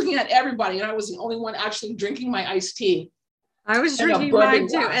 I was looking at everybody and I was the only one actually drinking my iced tea. I was drinking mine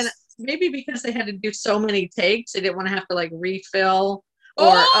too. And maybe because they had to do so many takes, they didn't want to have to like refill or,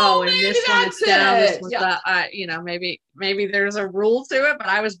 and this one is down, this one's up. Maybe there's a rule to it, but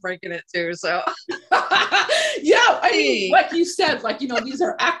I was breaking it too. So yeah, I mean, like you said, like, these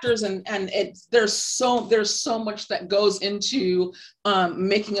are actors and there's so much that goes into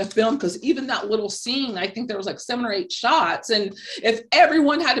making a film, because even that little scene, I think there was like 7 or 8 shots, and if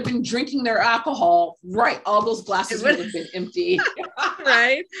everyone had been drinking their alcohol, right, all those glasses would have been empty.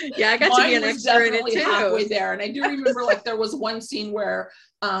 Right? Yeah, I got to be an extra in it too. Halfway there, and I do remember like there was one scene where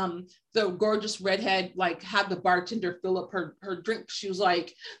the gorgeous redhead like had the bartender fill up her drink. She was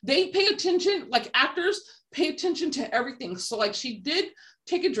like, they pay attention, like actors pay attention to everything. So like she did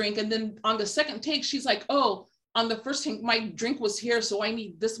take a drink, and then on the second take, she's like, oh, on the first take, my drink was here, so I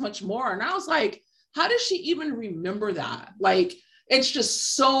need this much more. And I was like, how does she even remember that? Like, it's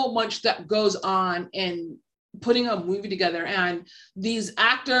just so much that goes on in putting a movie together. And these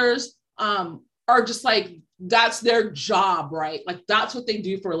actors are just like, that's their job, right? Like, that's what they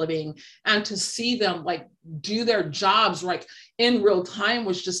do for a living. And to see them like do their jobs like in real time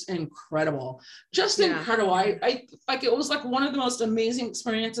was just incredible. Incredible. I like, it was like one of the most amazing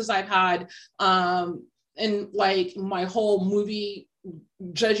experiences I've had in like my whole movie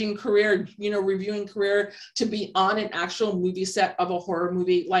judging career, reviewing career, to be on an actual movie set of a horror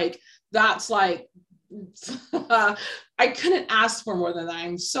movie. Like, that's like, I couldn't ask for more than that.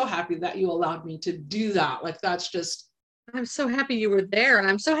 I'm so happy that you allowed me to do that. Like, that's just, I'm so happy you were there, and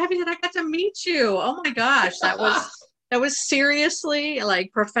I'm so happy that I got to meet you. Oh my gosh, that was seriously,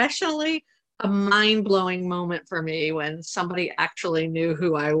 like, professionally, a mind-blowing moment for me when somebody actually knew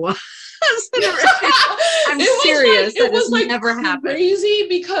who I was. I'm serious. That has never happened. Crazy,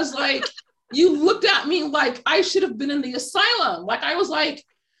 because like you looked at me like I should have been in the asylum. Like, I was like,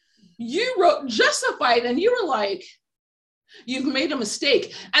 you wrote Justified, and you were like, you've made a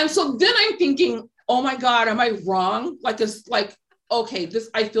mistake. And so then I'm thinking, oh my God, am I wrong? Like, it's like, okay,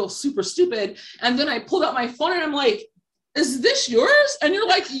 I feel super stupid. And then I pulled out my phone and I'm like, is this yours? And you're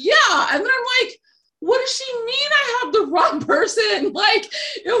like, yeah. And then I'm like, what does she mean I have the wrong person? Like,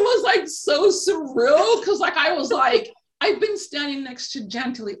 it was like so surreal, because like I was like, I've been standing next to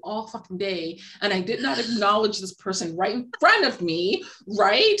Jan Tilly all fucking day, and I did not acknowledge this person right in front of me,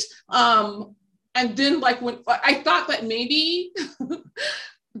 right? And then like when I thought that maybe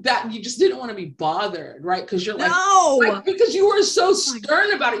that you just didn't want to be bothered, right? Because you're like, no, because you were so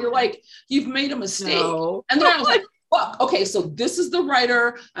stern about it. You're like, you've made a mistake. No. And then I was like, fuck, okay, so this is the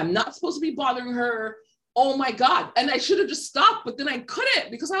writer. I'm not supposed to be bothering her. Oh my God. And I should have just stopped, but then I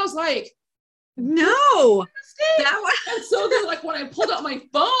couldn't, because I was like, no. And so then like when I pulled out my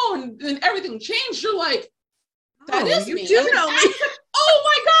phone and everything changed, you're like, that is me. You do know me. Like, oh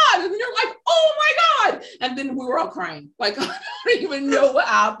my God. And then you're like, oh my God. And then we were all crying. Like, I don't even know what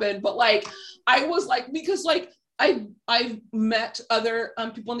happened. But like, I was like, because like, I've met other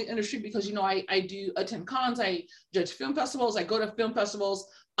people in the industry, because, I do attend cons, I judge film festivals, I go to film festivals.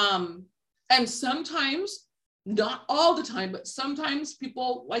 And sometimes, not all the time, but sometimes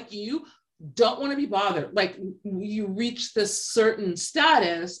people like you don't want to be bothered. Like, you reach this certain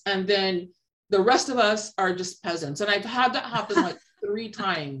status and then the rest of us are just peasants. And I've had that happen like 3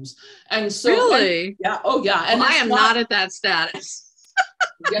 times. And so, really? Yeah. Oh yeah. And I am not at that status.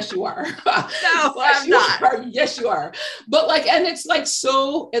 Yes, you are. No, yes, I'm not. Yes, you are. But like, and it's like,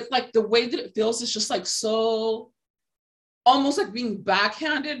 so it's like the way that it feels is just like, so almost like being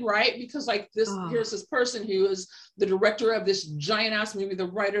backhanded, right? Because like here's this person who is the director of this giant ass movie, the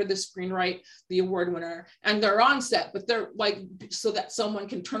writer, the screenwriter, the award winner, and they're on set, but they're like, so that someone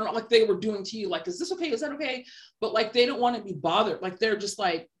can turn around, like they were doing to you, like, is this okay? Is that okay? But like, they don't want to be bothered. Like, they're just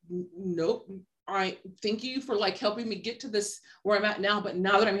like, nope. I thank you for like helping me get to this where I'm at now, but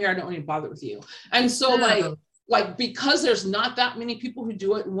now that I'm here, I don't want to bother with you. And so like, because there's not that many people who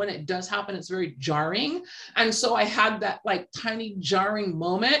do it, and when it does happen, it's very jarring. And so I had that like tiny jarring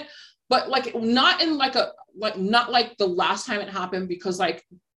moment, but like not in like not like the last time it happened, because like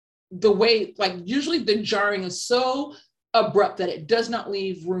the way, like usually the jarring is so abrupt that it does not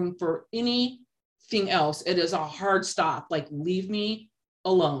leave room for anything else. It is a hard stop, like leave me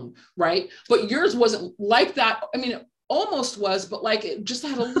alone, right? But yours wasn't like that. I mean, it almost was, but like it just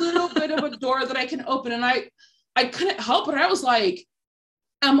had a little bit of a door that I can open. And I couldn't help it. I was like,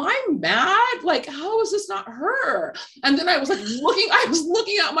 am I mad? Like, how is this not her? And then I was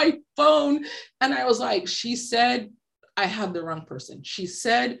looking at my phone and I was like, she said I had the wrong person. She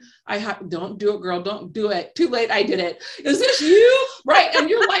said, don't do it, girl, don't do it. Too late, I did it. Is this you? Right. And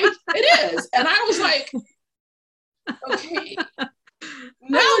you're like, it is. And I was like, okay,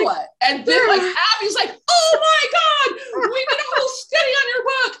 now what? And then like Abby's like, oh my God, we did a whole study on your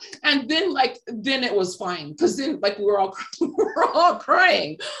book. And then it was fine. Cause then like we were all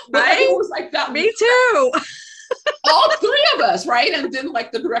crying. But right? Like, it was like that. Me too. All three of us, right? And then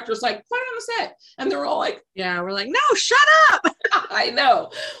like the director's like, quiet on the set. And they're all like, yeah, we're like, no, shut up. I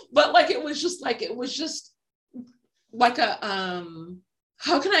know. But like it was just like a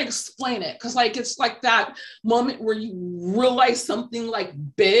how can I explain it? Because like it's like that moment where you realize something like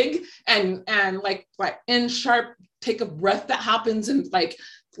big and like in sharp, take a breath that happens and like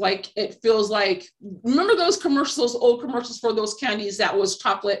it feels like, remember those commercials, old commercials for those candies that was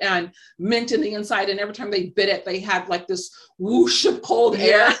chocolate and mint in the inside, and every time they bit it they had like this whoosh of cold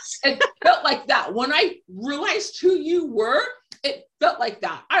air. It felt like that. When I realized who you were, it felt like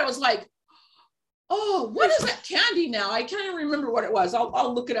that. I was like, oh, what is that candy now? I can't even remember what it was.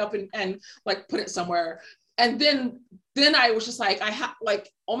 I'll look it up and like put it somewhere. And then I was just like,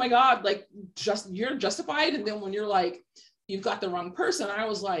 oh my God, like you're justified. And then when you're like, you've got the wrong person, I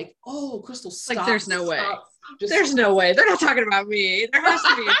was like, oh, Crystal, stop. Like, there's no way. There's no way. They're not talking about me. There has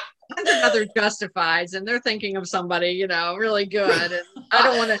to be 100 other justifieds, and they're thinking of somebody, you know, really good. And I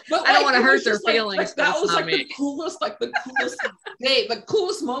don't want to hurt their feelings. Like, that was like the coolest day, the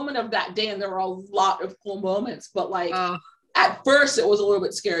coolest moment of that day. And there were a lot of cool moments, but like at first it was a little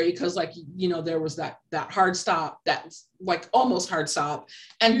bit scary because like, you know, there was that hard stop, that's like almost hard stop.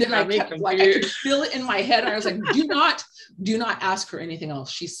 And then I kept like, I could feel it in my head. And I was like, do not ask her anything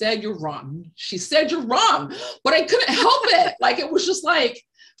else. She said you're wrong. But I couldn't help it. Like, it was just like,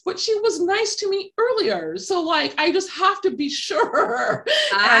 but she was nice to me earlier. So like, I just have to be sure.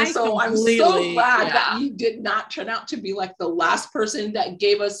 And so I'm so glad that you did not turn out to be like the last person that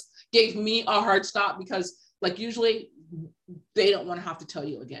gave me a hard stop, because like usually they don't want to have to tell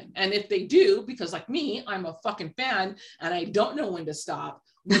you again. And if they do, because like me, I'm a fucking fan and I don't know when to stop,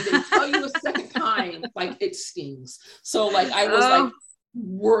 when they tell you a second time, like it stings. So like I was like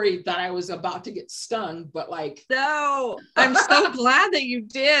worried that I was about to get stung, but like no, I'm so glad that you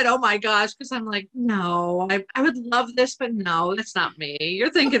did. Oh my gosh, because I'm like, no, I would love this, but no, that's not me.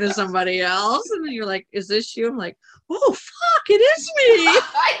 You're thinking of somebody else. And then you're like, is this you? I'm like, oh fuck, it is me.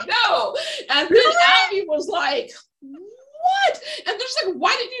 I know. And then Abby was like, what? And they're just like,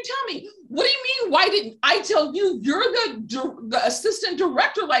 why didn't you tell me? What do you mean, why didn't I tell you? You're the assistant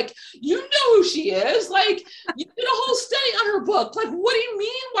director. Like, you know who she is. Like, you did a whole study on her book. Like, what do you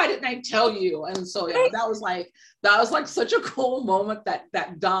mean, why didn't I tell you? And so yeah, that was like such a cool moment,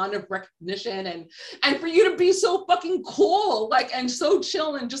 that dawn of recognition, and for you to be so fucking cool, like, and so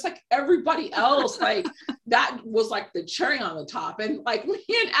chill, and just like everybody else, like that was like the cherry on the top. And like me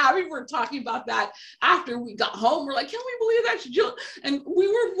and Abby were talking about that after we got home. We're like, can we believe that Jill? And we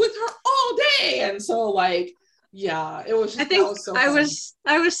were with her all day. And so like, yeah, it was just,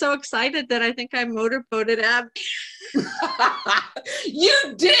 I was so excited that I think I motorboated Abby.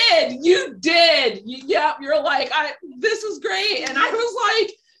 You did. Yep, you're like, this is great. And I was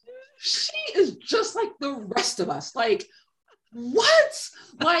like, she is just like the rest of us. Like, what?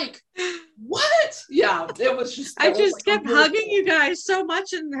 Like, what? Yeah, it was just. I just kept hugging you guys so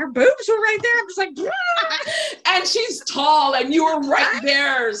much, and her boobs were right there. I was like, and she's tall, and you were right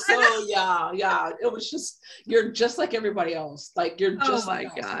there. So yeah, it was just, you're just like everybody else. Like, you're just. Oh my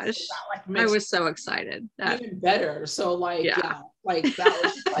gosh, I was so excited. Even better. So like, yeah, like that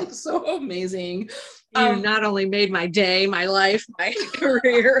was just, like so amazing. You not only made my day, my life, my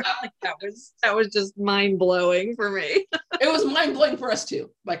career. Like, that was just mind blowing for me. It was mind blowing for us too.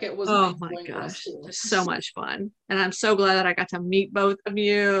 Like, it was. Oh my gosh, it was so much fun, and I'm so glad that I got to meet both of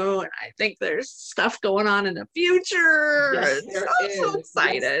you. And I think there's stuff going on in the future. Yes, I'm so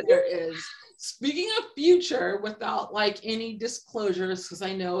excited. Yes, there is. Speaking of future, without like any disclosures, because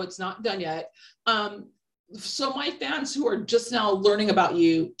I know it's not done yet. So my fans who are just now learning about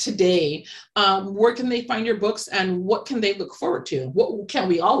you today, where can they find your books, and what can they look forward to? What can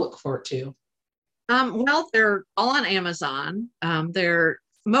we all look forward to? Well, they're all on Amazon.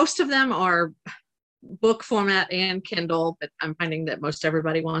 Most of them are book format and Kindle, but I'm finding that most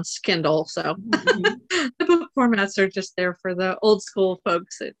everybody wants Kindle. So the book book formats are just there for the old school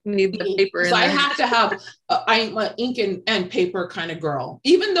folks that need the paper in So I there. have to have, I'm an ink and paper kind of girl.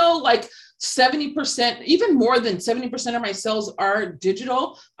 Even though like 70%, even more than 70% of my sales are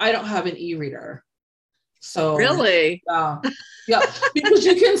digital, I don't have an e-reader. So Really? yeah, because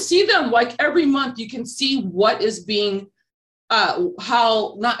you can see them like every month. You can see what is being,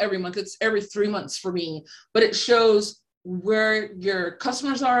 how, not every month, it's every 3 months for me, but it shows where your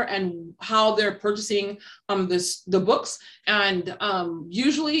customers are and how they're purchasing the books. And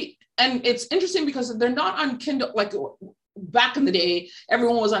usually, and it's interesting because they're not on Kindle. Like back in the day,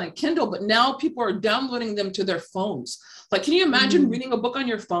 everyone was on a Kindle, but now people are downloading them to their phones. Like, can you imagine reading a book on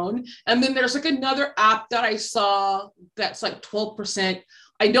your phone? And then there's like another app that I saw that's like 12%.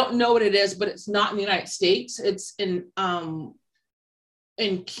 I don't know what it is, but it's not in the United States. It's in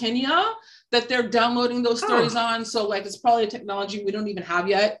Kenya that they're downloading those stories on. So like, it's probably a technology we don't even have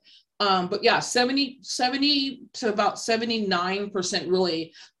yet. But yeah, 70 to about 79%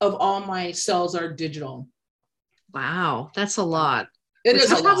 really of all my sales are digital. Wow, that's a lot. It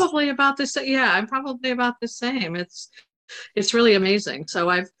is I'm probably about the same. Yeah, I'm probably about the same. It's really amazing. So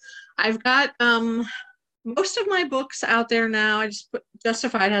I've got most of my books out there now. I just put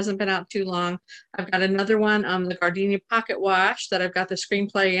Justified, hasn't been out too long. I've got another one, the Gardenia Pocket Watch, that I've got the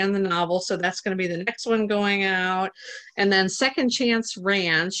screenplay and the novel. So that's going to be the next one going out. And then Second Chance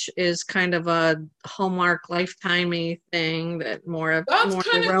Ranch is kind of a Hallmark Lifetime-y thing that more That's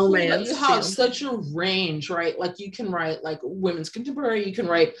kind of cool that you have feel. such a range, right? Like you can write like women's contemporary, you can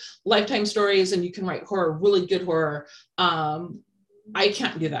write Lifetime stories, and you can write horror, really good horror. I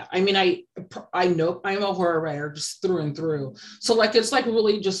can't do that. I mean, I know I'm a horror writer just through and through. So like, it's like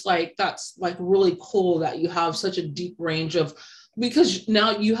really just like, that's like really cool that you have such a deep range of, because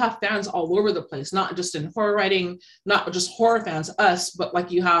now you have fans all over the place, not just in horror writing, not just horror fans, us, but like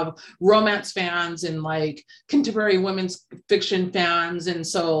you have romance fans and like contemporary women's fiction fans. And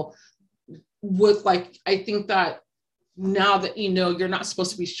so with like, I think that now that, you know, you're not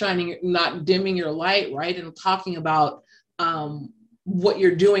supposed to be shining, not dimming your light, right? And talking about, what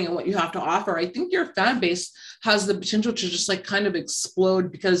you're doing and what you have to offer, I think your fan base has the potential to just like kind of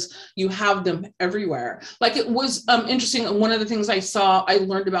explode because you have them everywhere. Like it was interesting. One of the things I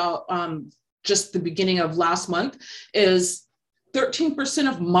learned about just the beginning of last month is 13%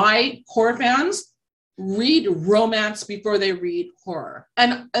 of my horror fans read romance before they read horror.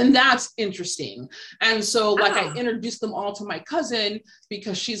 And that's interesting. And so like I introduced them all to my cousin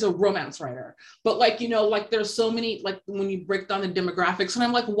because she's a romance writer. But like, you know, like there's so many, like when you break down the demographics, and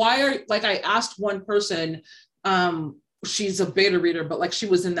I'm like, I asked one person, she's a beta reader, but like she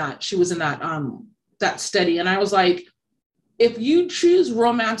was in that study. And I was like, if you choose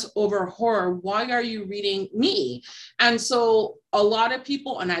romance over horror, why are you reading me? And so a lot of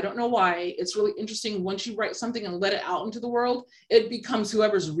people, and I don't know why, it's really interesting. Once you write something and let it out into the world, it becomes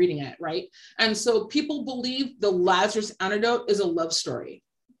whoever's reading it, right? And so people believe the Lazarus Antidote is a love story.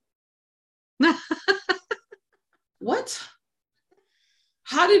 What?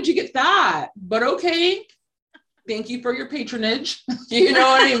 How did you get that? But okay. Thank you for your patronage. You know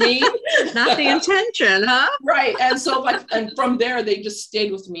what I mean? Not the intention, huh? Right. And so like, and from there, they just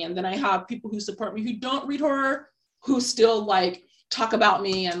stayed with me. And then I have people who support me who don't read horror, who still like talk about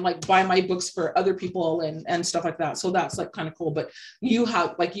me and like buy my books for other people and stuff like that. So that's like kind of cool. But you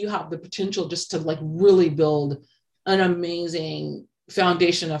have the potential just to like really build an amazing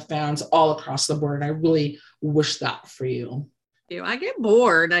foundation of fans all across the board. And I really wish that for you. I get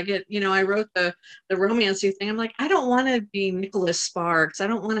bored. I wrote the romancy thing. I'm like, I don't want to be Nicholas Sparks. I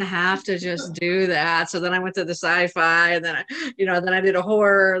don't want to have to just do that. So then I went to the sci-fi, and then I did a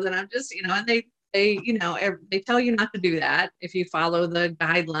horror. Then I'm just, and they tell you not to do that if you follow the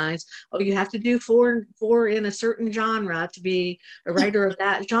guidelines. Oh, you have to do four in a certain genre to be a writer of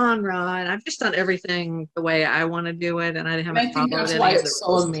that genre. And I've just done everything the way I want to do it, and I haven't followed any of the rules. That's why it's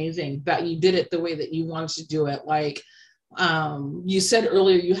so amazing that you did it the way that you wanted to do it. Like, you said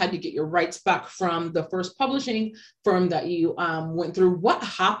earlier you had to get your rights back from the first publishing firm that you went through. What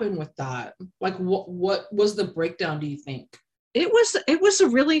happened with that? Like, what was the breakdown, do you think? It was a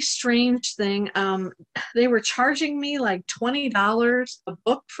really strange thing. They were charging me like $20 a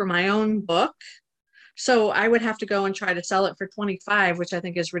book for my own book. So I would have to go and try to sell it for $25, which I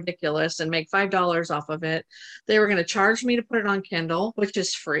think is ridiculous, and make $5 off of it. They were going to charge me to put it on Kindle, which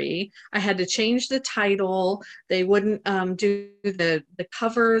is free. I had to change the title. They wouldn't do the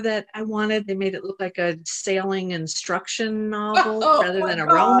cover that I wanted. They made it look like a sailing instruction novel rather than a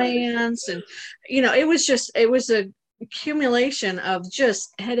romance. And, it was a accumulation of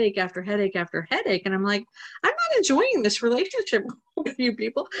just headache after headache after headache. And I'm like, I'm not enjoying this relationship with you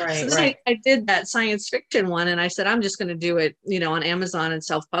people. Right, So then right. I did that science fiction one, and I said, I'm just going to do it, on Amazon and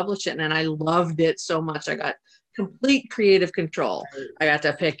self-publish it. And I loved it so much. I got complete creative control. I got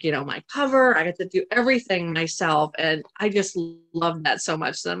to pick, my cover. I got to do everything myself. And I just loved that so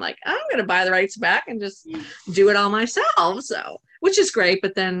much. So I'm like, I'm going to buy the rights back and just do it all myself. So, which is great.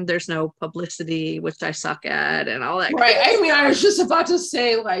 But then there's no publicity, which I suck at, and all that. Right. I mean, I was just about to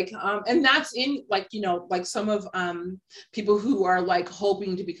say, like, and that's in, like, like some of people who are like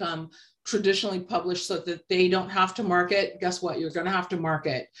hoping to become traditionally published so that they don't have to market. Guess what? You're going to have to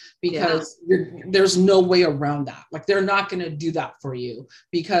market, because there's no way around that. Like, they're not going to do that for you,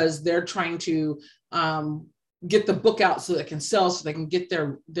 because they're trying to get the book out so they can sell, so they can get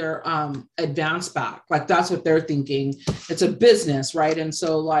their advance back. Like, that's what they're thinking. It's a business, right? And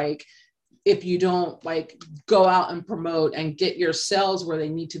so, like, if you don't like go out and promote and get your sales where they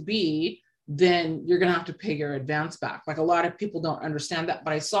need to be, then you're going to have to pay your advance back. Like, a lot of people don't understand that,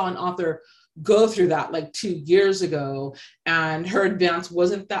 but I saw an author go through that like 2 years ago, and her advance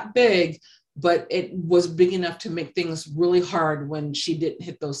wasn't that big, but it was big enough to make things really hard when she didn't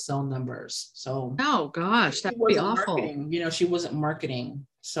hit those sale numbers. So, oh gosh, that would be awful. Marketing. She wasn't marketing.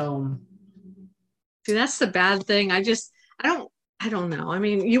 So, see, that's the bad thing. I don't know. I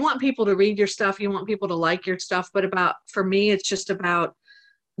mean, you want people to read your stuff, you want people to like your stuff, but for me, it's just about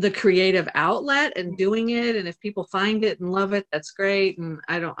the creative outlet and doing it. And if people find it and love it, that's great. And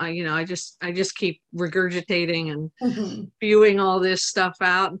I just keep regurgitating and spewing all this stuff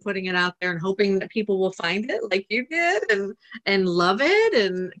out and putting it out there and hoping that people will find it like you did and love it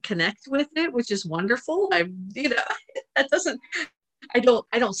and connect with it, which is wonderful. That doesn't, I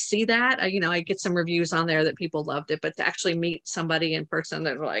don't see that. I get some reviews on there that people loved it, but to actually meet somebody in person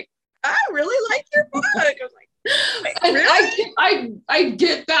that were like, I really like your book. I was like, and really? I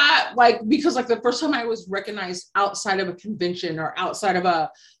get that, like, because like the first time I was recognized outside of a convention or outside of a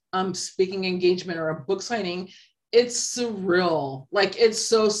speaking engagement or a book signing, it's surreal. Like, it's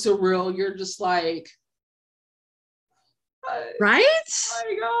so surreal. You're just like, right? Oh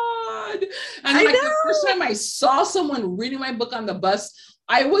my God. And like the first time I saw someone reading my book on the bus,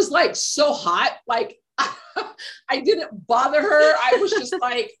 I was like so hot. Like, I didn't bother her. I was just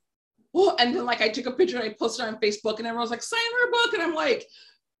like, oh, and then like I took a picture and I posted it on Facebook, and everyone was like, sign her book. And I'm like,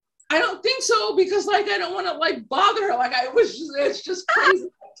 I don't think so, because like I don't want to like bother her. Like, it's just crazy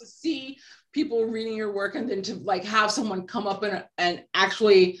to see people reading your work, and then to like have someone come up and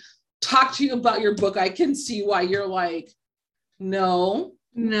actually talk to you about your book. I can see why you're like, no,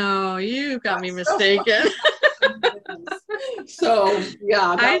 you got me mistaken. So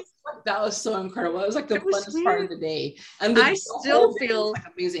yeah, that was so incredible. It was like the funnest part of the day, and I still feel like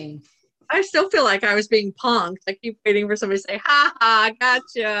amazing. I still feel like I was being punked. I keep waiting for somebody to say, ha ha,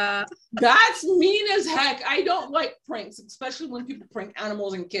 gotcha. That's mean as heck. I don't like pranks, especially when people prank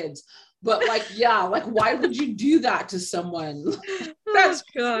animals and kids. But like, yeah, like, why would you do that to someone? That's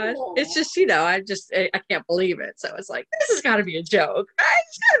good. Cool. It's just, I can't believe it. So it's like, this has got to be a joke. Right?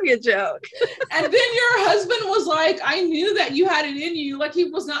 It's got to be a joke. And then your husband was like, I knew that you had it in you. Like, he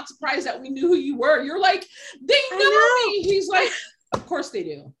was not surprised that we knew who you were. You're like, they know me. He's like, of course they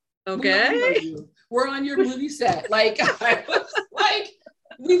do. Okay. We're on your movie set. Like, I was like,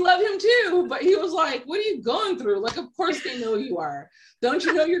 we love him too. But he was like, what are you going through? Like, of course they know you are. Don't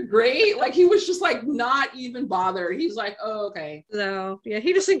you know you're great? Like, he was just like not even bothered. He's like, oh, okay. So yeah,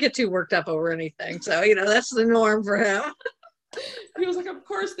 he doesn't get too worked up over anything. So, that's the norm for him. He was like, of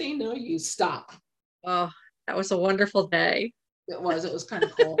course they know you. Stop. Oh, that was a wonderful day. It was kind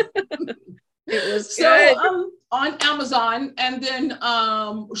of cool. It was so good. On Amazon, and then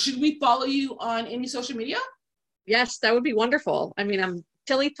should we follow you on any social media? Yes, that would be wonderful. I mean, I'm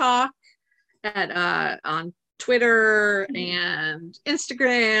Tilly Talk on Twitter and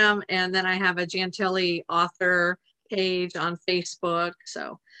Instagram, and then I have a Jan Tilly author page on Facebook.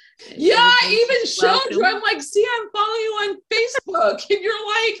 So yeah, I even showed you. I'm like, see, I'm following you on Facebook, and you're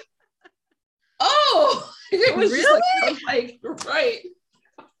like, oh, it was really? Just like right.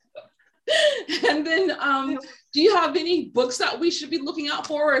 And then do you have any books that we should be looking out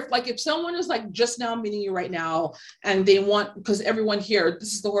for? If someone is like just now meeting you right now, and they want, because everyone here,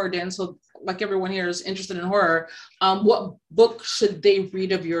 this is the Horror Den, so like everyone here is interested in horror, what book should they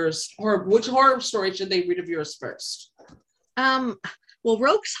read of yours, or which horror story should they read of yours first? Well,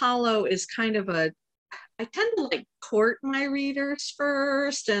 Rogue's Hollow is kind of I tend to like court my readers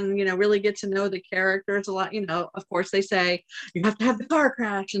first and, really get to know the characters a lot. Of course they say you have to have the car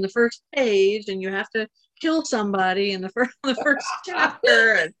crash in the first page and you have to kill somebody in the first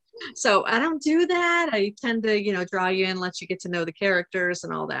chapter. And so I don't do that. I tend to, draw you in, let you get to know the characters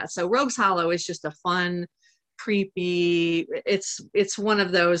and all that. So Rogue's Hollow is just a fun, creepy. It's one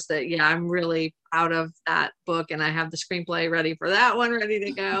of those that, yeah, I'm really proud of that book, and I have the screenplay ready for that one, ready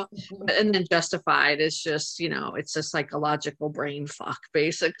to go. And then Justified is just, it's a psychological brain fuck,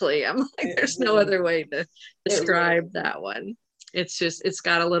 basically. I'm like, there's no other way to describe that one. It's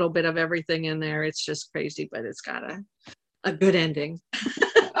got a little bit of everything in there. It's just crazy, but it's got a good ending.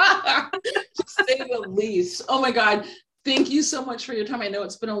 To say the least. Oh my God. Thank you so much for your time. I know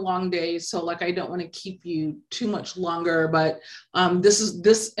it's been a long day, so I don't want to keep you too much longer, but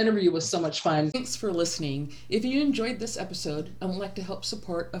this interview was so much fun. Thanks for listening. If you enjoyed this episode and would like to help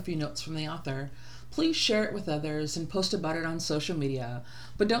support A Few Notes from the Author, please share it with others and post about it on social media.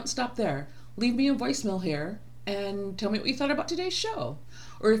 But don't stop there. Leave me a voicemail here and tell me what you thought about today's show.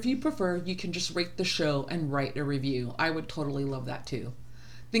 Or if you prefer, you can just rate the show and write a review. I would totally love that too.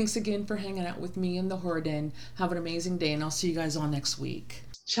 Thanks again for hanging out with me in the Horror Den. Have an amazing day, and I'll see you guys all next week.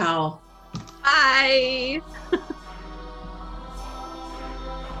 Ciao. Bye.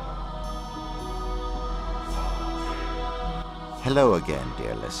 Hello again,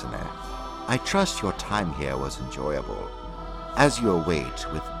 dear listener. I trust your time here was enjoyable. As you await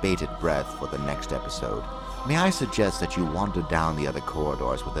with bated breath for the next episode, may I suggest that you wander down the other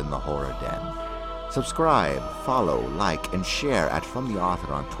corridors within the Horror Den. Subscribe, follow, like, and share at From the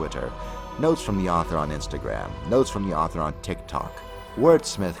Author on Twitter, Notes from the Author on Instagram, Notes from the Author on TikTok,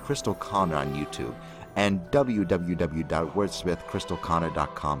 Wordsmith Crystal Connor on YouTube, and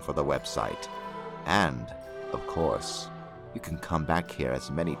www.wordsmithcrystalconnor.com for the website. And, of course, you can come back here as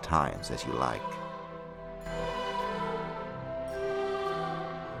many times as you like.